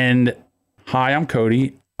 And hi, I'm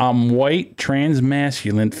Cody. I'm white,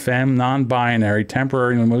 transmasculine, femme, non-binary,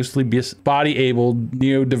 temporary, mostly body-able,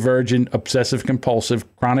 neurodivergent,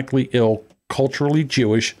 obsessive-compulsive, chronically ill, culturally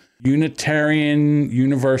Jewish, Unitarian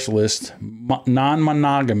Universalist,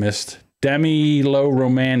 non-monogamist, demi-low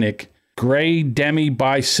romantic, gray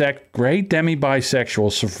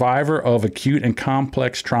demi-bisexual, survivor of acute and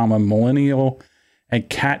complex trauma, millennial, and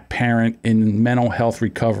cat parent in mental health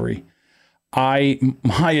recovery. My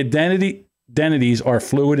identities are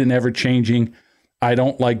fluid and ever-changing. I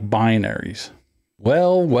don't like binaries.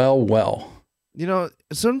 Well. You know,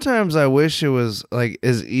 sometimes I wish it was like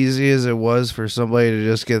as easy as it was for somebody to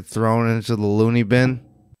just get thrown into the loony bin.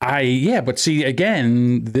 But see,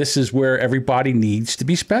 again, this is where everybody needs to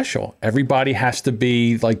be special. Everybody has to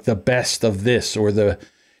be like the best of this or the,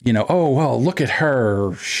 oh, well, look at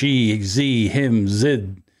her, she, z, him,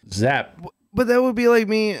 zid, zap. But that would be like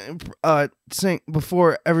me saying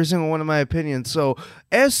before every single one of my opinions. So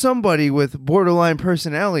as somebody with borderline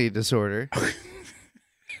personality disorder,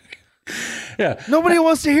 yeah, nobody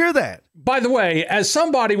wants to hear that. By the way, as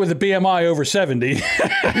somebody with a BMI over 70,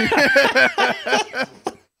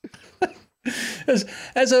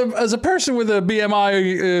 as a person with a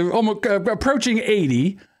BMI almost approaching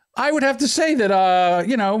 80, I would have to say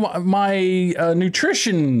that my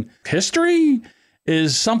nutrition history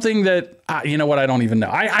is something that I don't even know.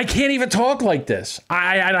 I can't even talk like this.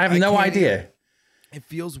 I have no idea. It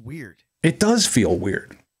feels weird. It does feel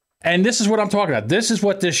weird. And this is what I'm talking about. This is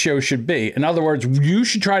what this show should be. In other words, you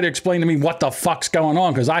should try to explain to me what the fuck's going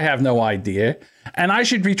on because I have no idea. And I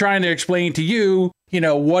should be trying to explain to you,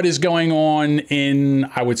 what is going on in,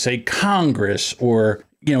 I would say, Congress or,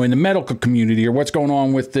 in the medical community or what's going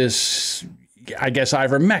on with this, I guess,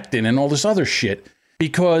 ivermectin and all this other shit.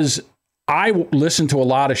 Because I listen to a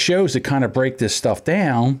lot of shows that kind of break this stuff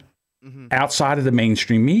down outside of the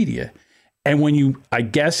mainstream media. And when I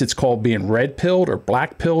guess it's called being red pilled or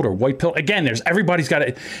black pilled or white pilled. Again, everybody's got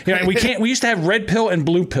it. We used to have red pill and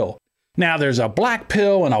blue pill. Now there's a black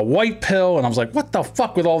pill and a white pill. And I was like, what the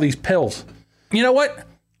fuck with all these pills? You know what?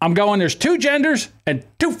 There's 2 genders and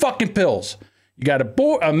 2 fucking pills. You got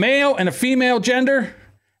a male and a female gender.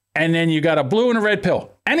 And then you got a blue and a red pill.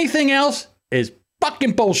 Anything else is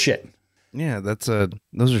fucking bullshit. Yeah, those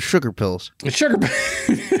are sugar pills. Sugar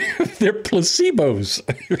They're placebos.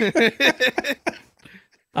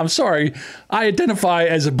 I'm sorry. I identify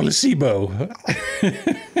as a placebo.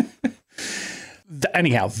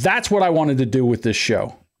 Anyhow, that's what I wanted to do with this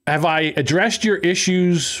show. Have I addressed your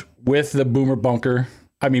issues with the Boomer Bunker?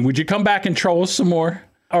 I mean, would you come back and troll us some more?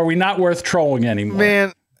 Are we not worth trolling anymore?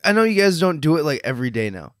 Man, I know you guys don't do it like every day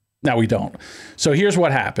now. No, we don't. So here's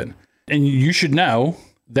what happened. And you should know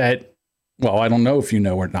that, well, I don't know if you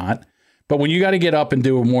know or not, but when you got to get up and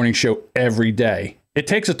do a morning show every day, it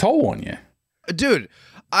takes a toll on you. Dude,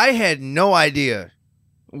 I had no idea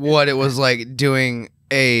what it was like doing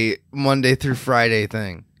a Monday through Friday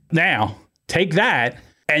thing. Now, take that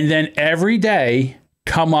and then every day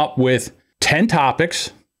come up with 10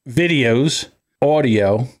 topics, videos,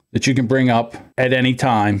 audio that you can bring up at any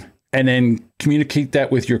time and then communicate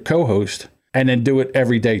that with your co-host and then do it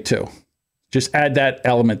every day too. Just add that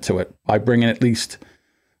element to it by bringing at least,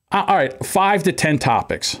 5 to 10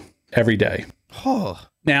 topics every day. Oh.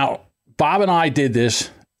 Now, Bob and I did this,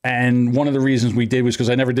 and one of the reasons we did was because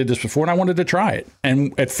I never did this before, and I wanted to try it.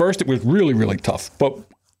 And at first, it was really, really tough. But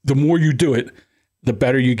the more you do it, the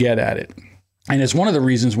better you get at it. And it's one of the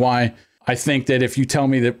reasons why I think that if you tell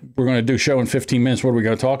me that we're going to do a show in 15 minutes, what are we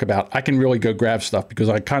going to talk about? I can really go grab stuff because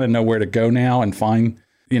I kind of know where to go now and find,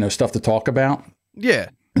 stuff to talk about. Yeah.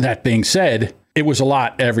 That being said, it was a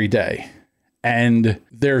lot every day. And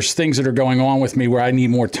there's things that are going on with me where I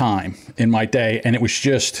need more time in my day. And it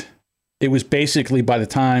was basically by the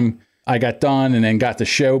time I got done and then got the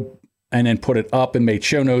show and then put it up and made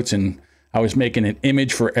show notes and I was making an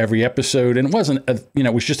image for every episode. And it wasn't,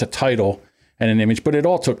 it was just a title and an image, but it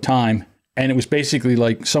all took time. And it was basically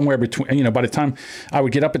like somewhere between, by the time I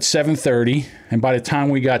would get up at 7:30 and by the time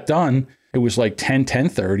we got done, it was like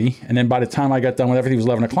 10:30. And then by the time I got done with everything, it was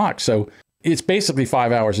 11 o'clock. So it's basically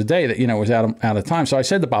 5 hours a day that, was out of time. So I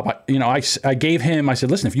said to Bob, I gave him, I said,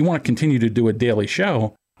 listen, if you want to continue to do a daily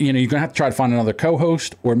show, you're going to have to try to find another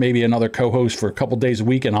co-host or maybe another co-host for a couple days a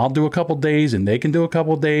week. And I'll do a couple days and they can do a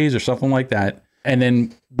couple days or something like that. And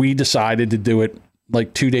then we decided to do it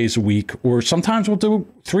like 2 days a week, or sometimes we'll do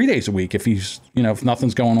 3 days a week. If if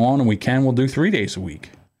nothing's going on and we'll do 3 days a week.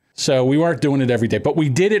 So we weren't doing it every day, but we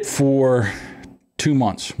did it for 2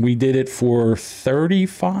 months. We did it for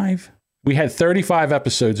 35. We had 35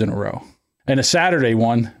 episodes in a row. And a Saturday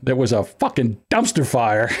one that was a fucking dumpster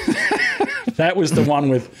fire. That was the one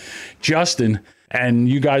with Justin, and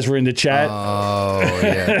you guys were in the chat. Oh,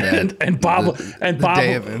 yeah. and Bob, the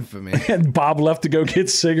day of infamy. And Bob left to go get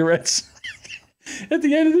cigarettes at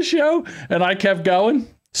the end of the show, and I kept going.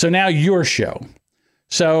 So now your show.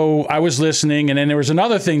 So I was listening, and then there was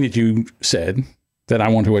another thing that you said that I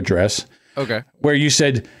want to address. Okay. Where you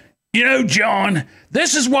said, John,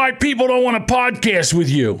 this is why people don't want to podcast with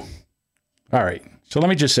you. All right. So let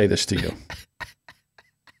me just say this to you.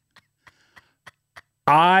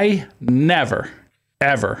 I never,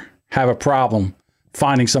 ever have a problem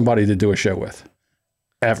finding somebody to do a show with.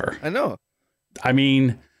 Ever. I know. I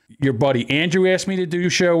mean, your buddy Andrew asked me to do a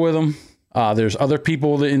show with him. There's other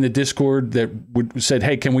people in the Discord that said,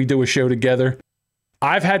 hey, can we do a show together?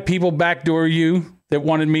 I've had people backdoor you that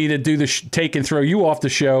wanted me to do the take and throw you off the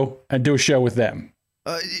show and do a show with them.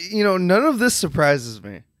 None of this surprises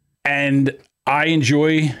me. And I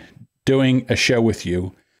enjoy doing a show with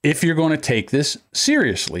you if you're going to take this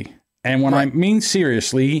seriously. And when I mean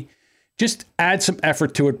seriously, just add some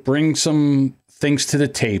effort to it, bring some things to the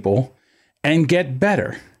table, and get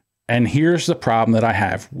better. And here's the problem that I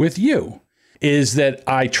have with you, is that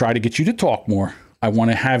I try to get you to talk more. I want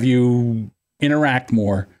to have you interact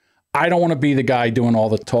more. I don't want to be the guy doing all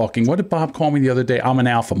the talking. What did Bob call me the other day? I'm an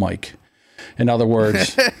alpha Mike. In other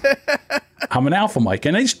words, I'm an alpha Mike.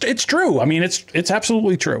 And it's true. I mean, it's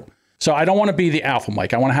absolutely true. So I don't want to be the alpha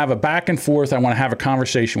Mike. I want to have a back and forth. I want to have a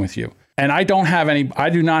conversation with you. And I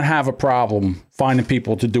do not have a problem finding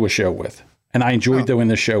people to do a show with. And I enjoy doing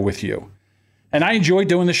this show with you. And I enjoy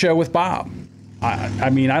doing the show with Bob. I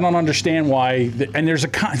mean, I don't understand why. And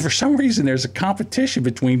for some reason, there's a competition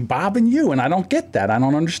between Bob and you. And I don't get that. I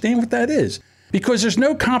don't understand what that is. Because there's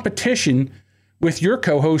no competition with your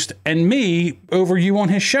co-host and me over you on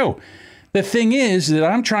his show. The thing is that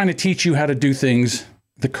I'm trying to teach you how to do things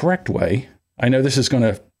the correct way. I know this is going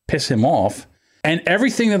to piss him off. And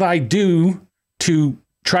everything that I do to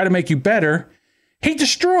try to make you better, he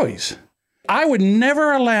destroys. I would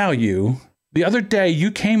never allow you. The other day,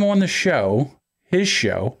 you came on the show, his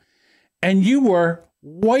show, and you were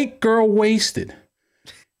white girl wasted.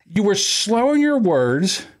 You were slurring your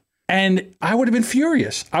words, and I would have been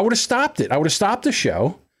furious. I would have stopped it. I would have stopped the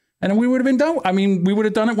show, and we would have been done. I mean, we would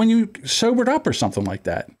have done it when you sobered up or something like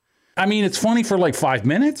that. I mean, it's funny for like 5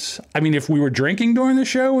 minutes. I mean, if we were drinking during the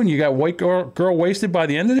show and you got white girl wasted by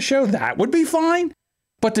the end of the show, that would be fine.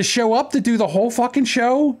 But to show up to do the whole fucking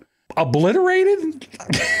show obliterated?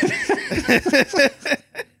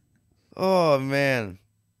 Oh, man.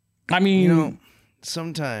 I mean,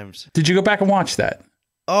 sometimes. Did you go back and watch that?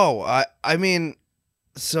 Oh, I mean,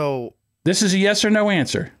 so. This is a yes or no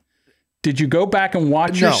answer. Did you go back and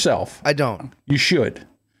watch yourself? I don't. You should.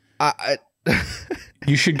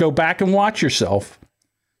 You should go back and watch yourself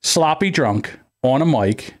sloppy drunk on a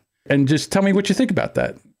mic and just tell me what you think about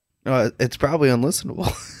that. It's probably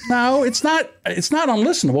unlistenable. No, it's not. It's not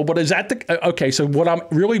unlistenable. But is that okay? So what I'm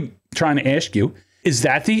really trying to ask you, is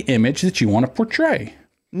that the image that you want to portray?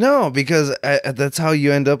 No, because that's how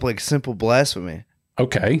you end up like Simple Blasphemy.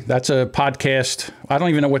 Okay, that's a podcast. I don't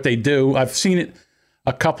even know what they do. I've seen it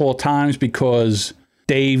a couple of times because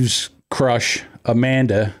Dave's crush,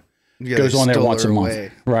 Amanda, goes on there once a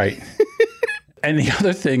month. Right. And the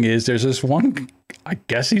other thing is there's this one, I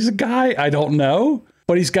guess he's a guy. I don't know.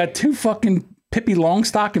 But he's got two fucking Pippi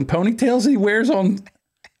Longstocking ponytails he wears on.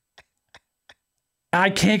 I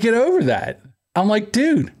can't get over that. I'm like,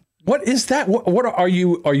 dude, what is that? What are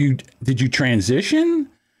you, did you transition?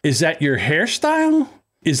 Is that your hairstyle?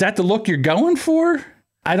 Is that the look you're going for?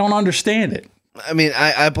 I don't understand it. I mean,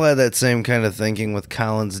 I apply that same kind of thinking with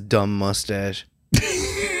Colin's dumb mustache.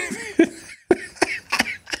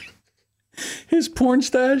 His porn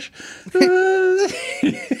stash.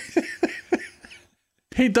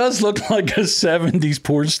 He does look like a 70s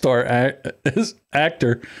porn star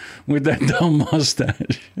actor with that dumb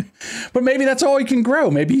mustache. But maybe that's all he can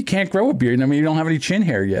grow. Maybe he can't grow a beard. I mean, you don't have any chin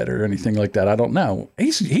hair yet or anything like that. I don't know.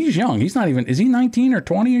 He's young. He's not even, is he 19 or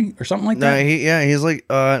 20 or something like that? No, he's like,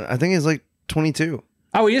 I think he's like 22.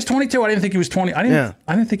 Oh, he is 22. I didn't think he was 20. I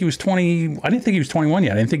didn't think he was 20. I didn't think he was 21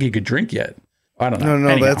 yet. I didn't think he could drink yet. I don't know. No,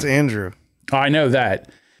 anyhow, that's Andrew. I know that.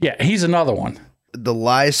 Yeah, he's another one. The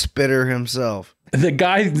lie spitter himself. The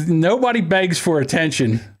guy, nobody begs for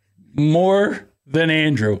attention more than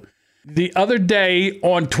Andrew. The other day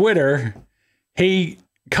on Twitter, he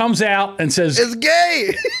comes out and says, "It's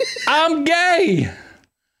gay." I'm gay.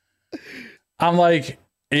 I'm like,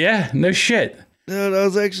 yeah, no shit. Dude, I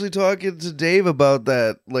was actually talking to Dave about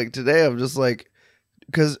that. Like today, I'm just like,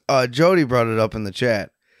 because Jody brought it up in the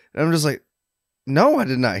chat. And I'm just like, no, I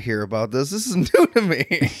did not hear about this. This is new to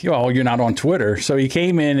me. Well, you're not on Twitter. So he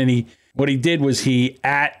came in and what he did was he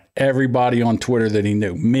at everybody on Twitter that he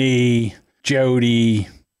knew. Me, Jody,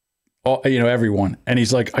 everyone. And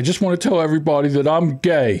he's like, I just want to tell everybody that I'm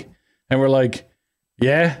gay. And we're like,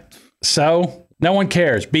 yeah, so no one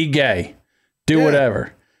cares. Be gay. Do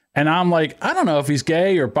whatever. And I'm like, I don't know if he's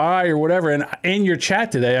gay or bi or whatever. And in your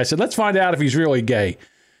chat today, I said, let's find out if he's really gay.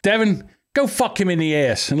 Devin, go fuck him in the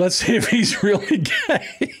ass and let's see if he's really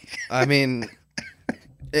gay. I mean,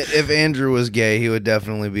 if Andrew was gay, he would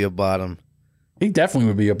definitely be a bottom. He definitely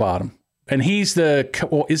would be a bottom. And he's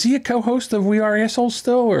is he a co-host of We Are Assholes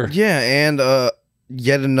still? Or? Yeah, and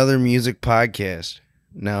yet another music podcast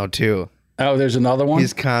now too. Oh, there's another one?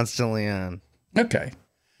 He's constantly on. Okay.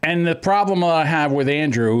 And the problem I have with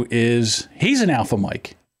Andrew is he's an alpha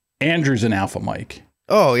Mike. Andrew's an alpha Mike.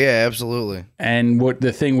 Oh, yeah, absolutely. And what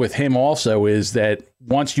the thing with him also is that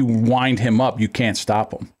once you wind him up, you can't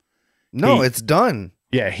stop him. No, it's done.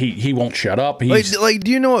 Yeah, he won't shut up. Like,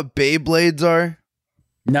 do you know what Beyblades are?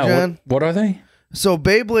 No, what are they? So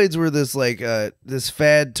Beyblades were this like this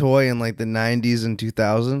fad toy in like the 90s and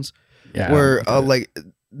 2000s. Yeah. Where like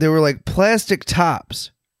they were like plastic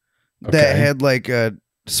tops that had like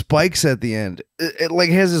spikes at the end. It like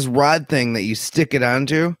has this rod thing that you stick it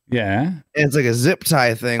onto. Yeah. And it's like a zip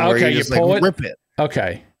tie thing where you just like rip it.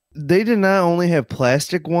 Okay. They did not only have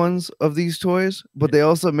plastic ones of these toys, but they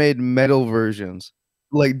also made metal versions,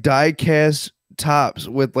 like die cast tops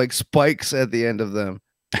with like spikes at the end of them.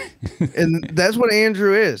 And that's what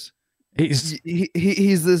Andrew is. He's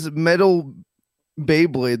this metal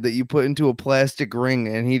Beyblade that you put into a plastic ring,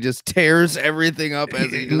 and he just tears everything up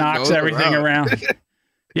as he knocks everything around.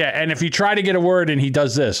 Yeah, and if you try to get a word in, he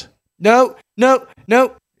does this. No. Dave.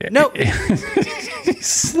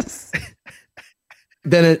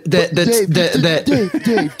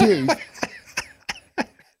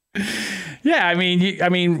 Yeah, I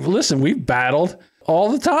mean, listen, we've battled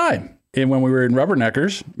all the time. And when we were in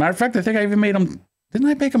Rubberneckers, matter of fact, I think I even made him. Didn't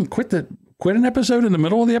I make him quit an episode in the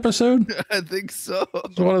middle of the episode? I think so.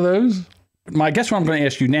 It's one of those. I guess what I'm going to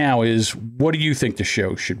ask you now is, what do you think the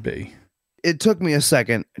show should be? It took me a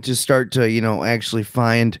second to start to, actually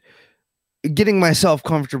getting myself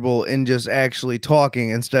comfortable in just actually talking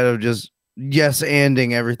instead of just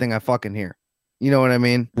yes-anding everything I fucking hear. You know what I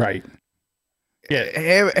mean? Right.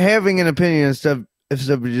 Yeah. Having an opinion instead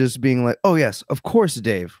of just being like, oh, yes, of course,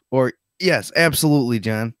 Dave. Or, yes, absolutely,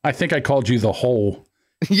 John. I think I called you the whole.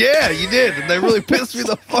 Yeah, you did. And that really pissed me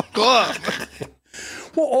the fuck off.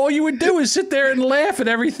 Well, all you would do is sit there and laugh at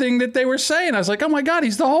everything that they were saying. I was like, oh, my God,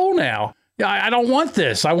 he's the whole now. Yeah, I don't want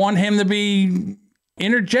this. I want him to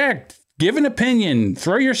interject, give an opinion,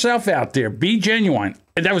 throw yourself out there, be genuine.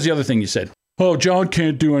 And that was the other thing you said. Oh, John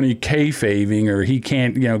can't do any kayfaving, or he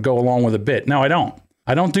can't, go along with a bit. No, I don't.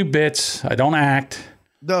 I don't do bits. I don't act.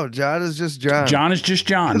 No, John is just John. John is just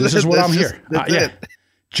John. This is what I'm here. Yeah.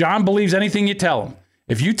 John believes anything you tell him.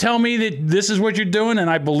 If you tell me that this is what you're doing, and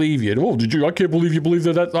I believe you. Oh, I can't believe you believe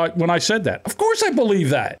that when I said that. Of course I believe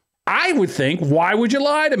that. I would think, why would you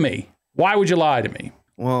lie to me? Why would you lie to me?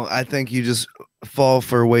 Well, I think you just fall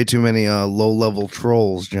for way too many low-level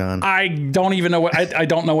trolls, John. I don't even know what I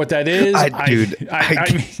don't know what that is. I mean,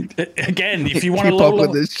 again, if you want to low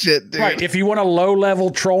level this shit, dude. Right, if you want to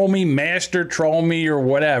low-level troll me, master troll me, or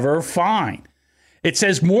whatever, fine. It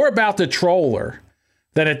says more about the troller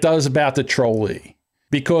than it does about the trollee,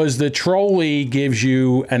 because the trollee gives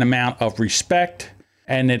you an amount of respect,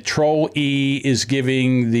 and the trollee is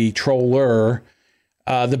giving the troller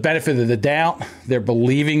the benefit of the doubt. They're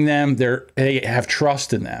believing them. They have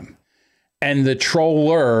trust in them. And the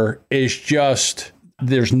troller is just,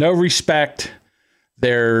 there's no respect.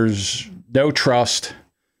 There's no trust.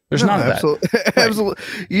 There's none of that. Absolutely.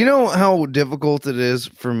 You know how difficult it is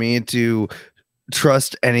for me to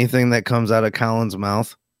trust anything that comes out of Colin's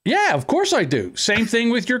mouth? Yeah, of course I do. Same thing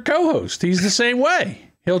with your co-host. He's the same way.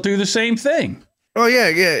 He'll do the same thing. Oh,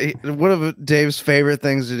 yeah. One of Dave's favorite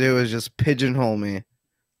things to do is just pigeonhole me.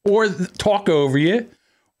 Or talk over you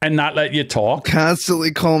and not let you talk. Constantly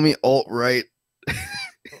call me alt-right.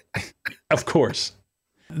 Of course.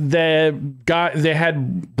 They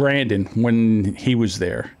had Brandon when he was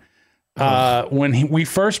there. When we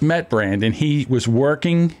first met Brandon, he was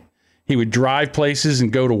working. He would drive places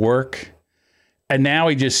and go to work. And now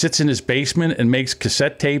he just sits in his basement and makes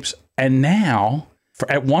cassette tapes. And now,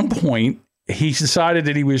 at one point, he decided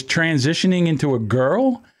that he was transitioning into a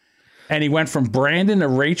girl. And he went from Brandon to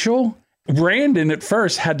Rachel. Brandon at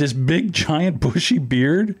first had this big, giant, bushy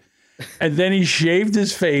beard. And then he shaved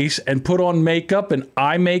his face and put on makeup and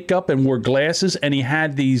eye makeup and wore glasses. And he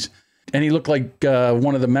had these, and he looked like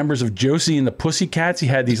one of the members of Josie and the Pussycats. He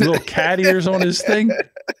had these little cat ears on his thing.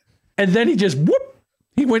 And then he just,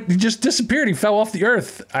 he just disappeared. He fell off the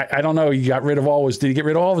earth. I don't know. Did he get rid of all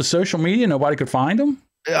of his social media? Nobody could find him?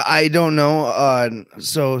 I don't know.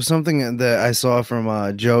 So something that I saw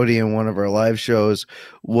from Jody in one of our live shows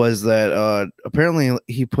was that apparently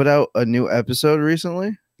he put out a new episode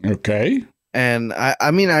recently. Okay. And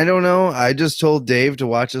I mean, I don't know. I just told Dave to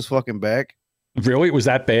watch his fucking back. Really? It was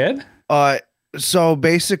that bad? So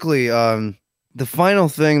basically, the final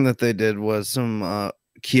thing that they did was some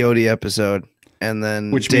Coyote episode, and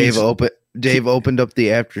then Dave opened up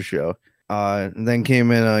the after show. And then came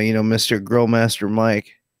in, Mr. Grillmaster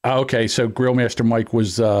Mike, Okay, so Grillmaster Mike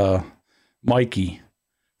was Mikey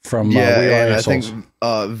from We Are and Assholes.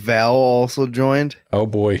 I think Val also joined. Oh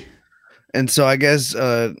boy. And so I guess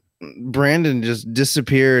Brandon just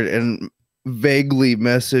disappeared and vaguely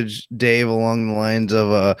messaged Dave along the lines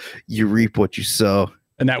of you reap what you sow.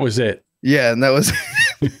 And that was it. Yeah, and that was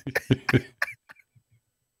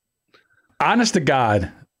honest to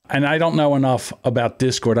God, and I don't know enough about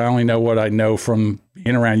Discord. I only know what I know from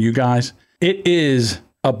being around you guys. It is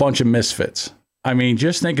a bunch of misfits. I mean,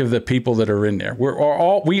 just think of the people that are in there.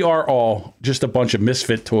 We are all just a bunch of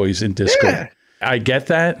misfit toys in Discord. Yeah. I get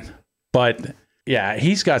that, but yeah,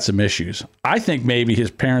 he's got some issues. I think maybe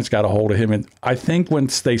his parents got a hold of him, and I think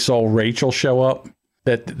once they saw Rachel show up,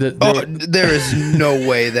 there is no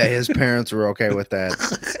way that his parents were okay with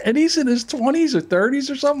that. And he's in his 20s or 30s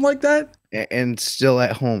or something like that. And still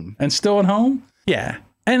at home. And still at home? Yeah.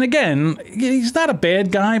 And again, he's not a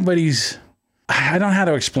bad guy, but I don't know how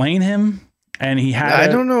to explain him. And I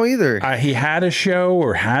don't know either. He had a show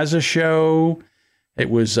or has a show. It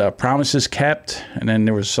was Promises Kept. And then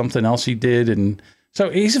there was something else he did. And so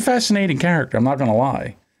he's a fascinating character. I'm not going to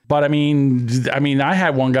lie. But I mean, I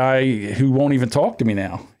had one guy who won't even talk to me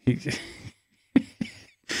now. Was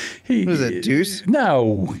it Deuce?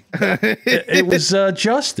 No, it was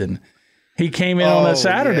Justin. He came in on a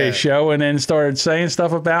Saturday show and then started saying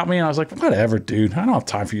stuff about me, and I was like, "Whatever, dude. I don't have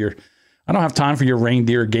time for your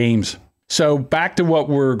reindeer games." So back to what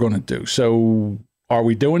we're going to do. So are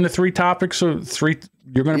we doing the 3 topics or 3?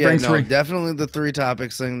 You're going to bring 3? Definitely the 3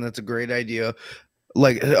 topics thing. That's a great idea.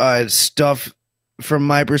 Like stuff. From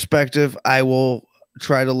my perspective, I will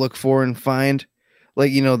try to look for and find,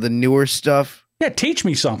 like, the newer stuff. Yeah, teach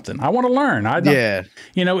me something. I want to learn.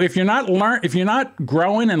 If you're not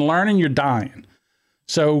growing and learning, you're dying.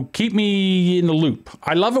 So keep me in the loop.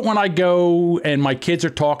 I love it when I go and my kids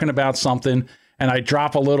are talking about something and I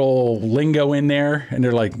drop a little lingo in there and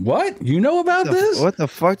they're like, "What? You know about this? What the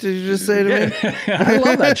fuck did you just say to me?" I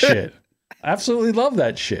love that shit. Absolutely love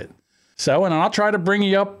that shit. So, and I'll try to bring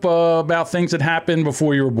you up about things that happened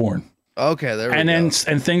before you were born. Okay, there we go.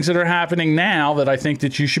 And things that are happening now that I think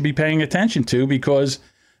that you should be paying attention to because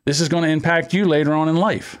this is going to impact you later on in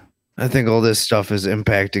life. I think all this stuff is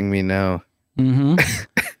impacting me now. Mm-hmm.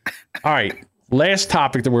 All right, last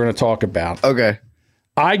topic that we're going to talk about. Okay.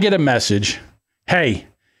 I get a message. Hey,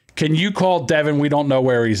 can you call Devin? We don't know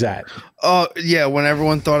where he's at. Oh, yeah, when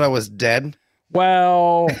everyone thought I was dead.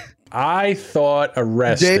 Well... I thought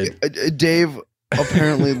arrested. Dave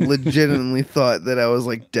apparently legitimately thought that I was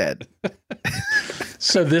like dead.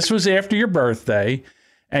 So this was after your birthday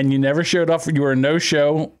and you never showed up. You were a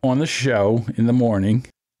no-show on the show in the morning.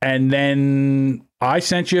 And then I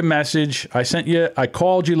sent you a message. I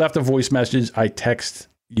called you, left a voice message. I text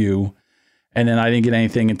you. And then I didn't get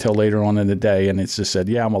anything until later on in the day. And it just said,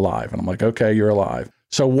 "Yeah, I'm alive." And I'm like, "Okay, you're alive."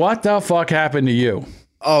 So what the fuck happened to you?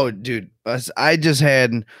 Oh, dude, I just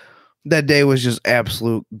had... That day was just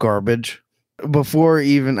absolute garbage. Before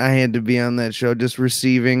even I had to be on that show, just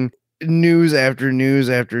receiving news after news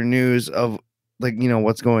after news of, like,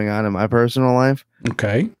 what's going on in my personal life.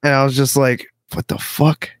 Okay. And I was just like, what the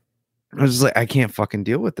fuck? I was just like, I can't fucking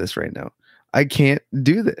deal with this right now. I can't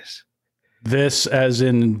do this. This as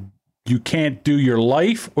in you can't do your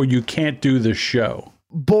life or you can't do the show?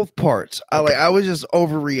 Both parts. Okay. I was just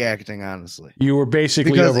overreacting, honestly. You were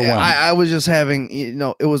basically overwhelmed. I was just having,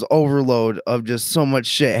 it was overload of just so much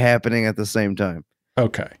shit happening at the same time.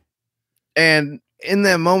 Okay. And in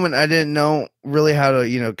that moment, I didn't know really how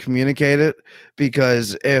to, communicate it,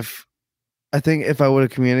 because if I would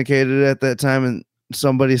have communicated it at that time and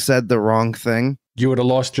somebody said the wrong thing, you would have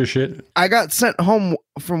lost your shit. I got sent home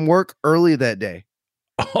from work early that day.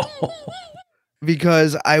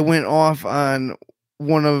 Because I went off on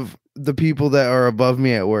one of the people that are above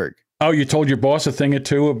me at work. Oh, you told your boss a thing or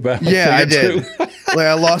two about? Yeah, I did. Like,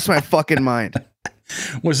 I lost my fucking mind.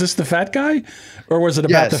 Was this the fat guy, or was it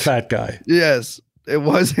about the fat guy? Yes, it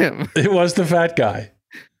was him. It was the fat guy.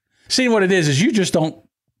 See, what it is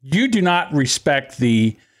you do not respect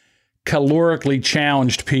the calorically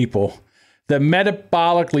challenged people. The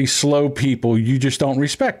metabolically slow people you just don't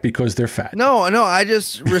respect because they're fat. No, I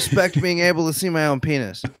just respect being able to see my own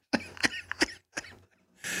penis.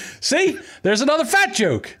 See, there's another fat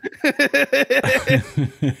joke.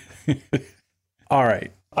 All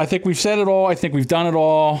right. I think we've said it all. I think we've done it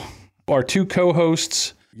all. Our 2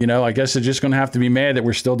 co-hosts, I guess they're just going to have to be mad that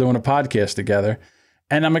we're still doing a podcast together.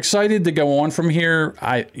 And I'm excited to go on from here.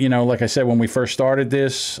 Like I said, when we first started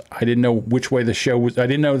this, I didn't know which way the show was. I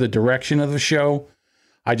didn't know the direction of the show.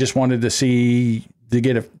 I just wanted to see,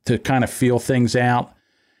 to kind of feel things out.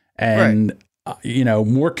 And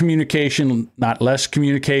more communication, not less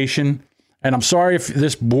communication. And I'm sorry if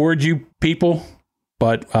this bored you people,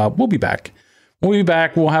 but we'll be back. We'll be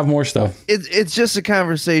back. We'll have more stuff. It's just a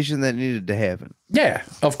conversation that needed to happen. Yeah,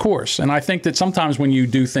 of course. And I think that sometimes when you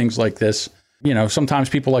do things like this, sometimes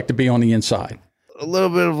people like to be on the inside. A little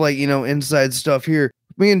bit of inside stuff here.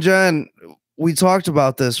 Me and John, we talked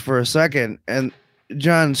about this for a second, and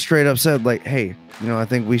John straight up said hey, I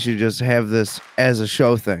think we should just have this as a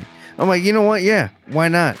show thing. I'm like, you know what? Yeah, why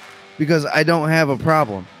not? Because I don't have a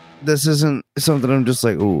problem. This isn't something I'm just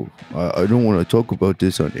like, oh, I don't want to talk about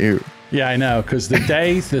this on air. Yeah, I know. Because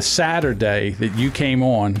the Saturday that you came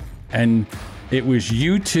on, and it was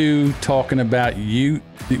you two talking about you.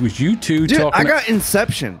 It was you two Dude, talking. I got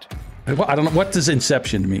inceptioned. I don't know. What does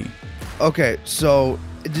inception mean? Okay, so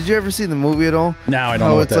did you ever see the movie at all? No, I don't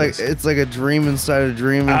know what that is. It's like a dream inside a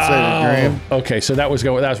dream inside a dream. Okay, so that's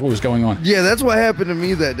what was going on. Yeah, that's what happened to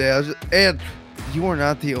me that day. And you were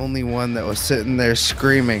not the only one that was sitting there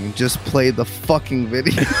screaming, just play the fucking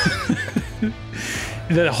video.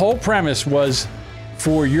 The whole premise was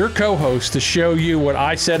for your co-host to show you what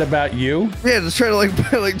I said about you. Yeah, just try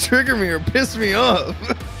to trigger me or piss me off.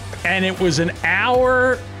 And it was an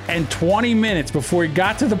hour and 20 minutes before he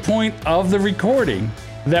got to the point of the recording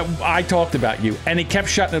that I talked about you. And he kept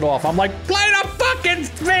shutting it off. I'm like, play the fucking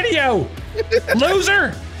video,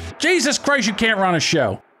 loser. Jesus Christ, you can't run a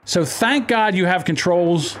show. So thank God you have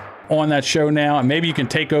controls on that show now, and maybe you can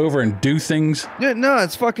take over and do things. Yeah, no,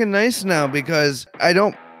 it's fucking nice now because I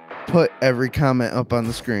don't put every comment up on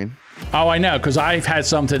the screen. Oh, I know, because I've had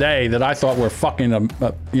some today that I thought were fucking,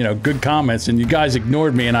 good comments, and you guys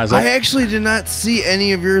ignored me, and I was like... I actually did not see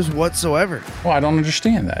any of yours whatsoever. Well, I don't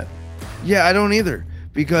understand that. Yeah, I don't either,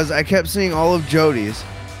 because I kept seeing all of Jody's.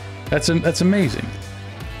 That's amazing.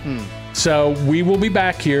 So we will be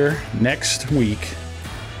back here next week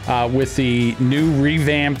with the new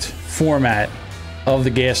revamped format of the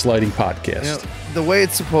Gaslighting Podcast. The way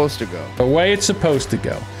it's supposed to go. The way it's supposed to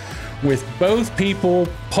go. With both people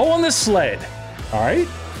pulling the sled. All right?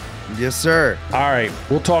 Yes, sir. All right.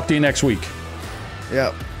 We'll talk to you next week.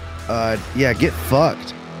 Yep. Yeah, get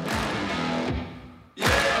fucked.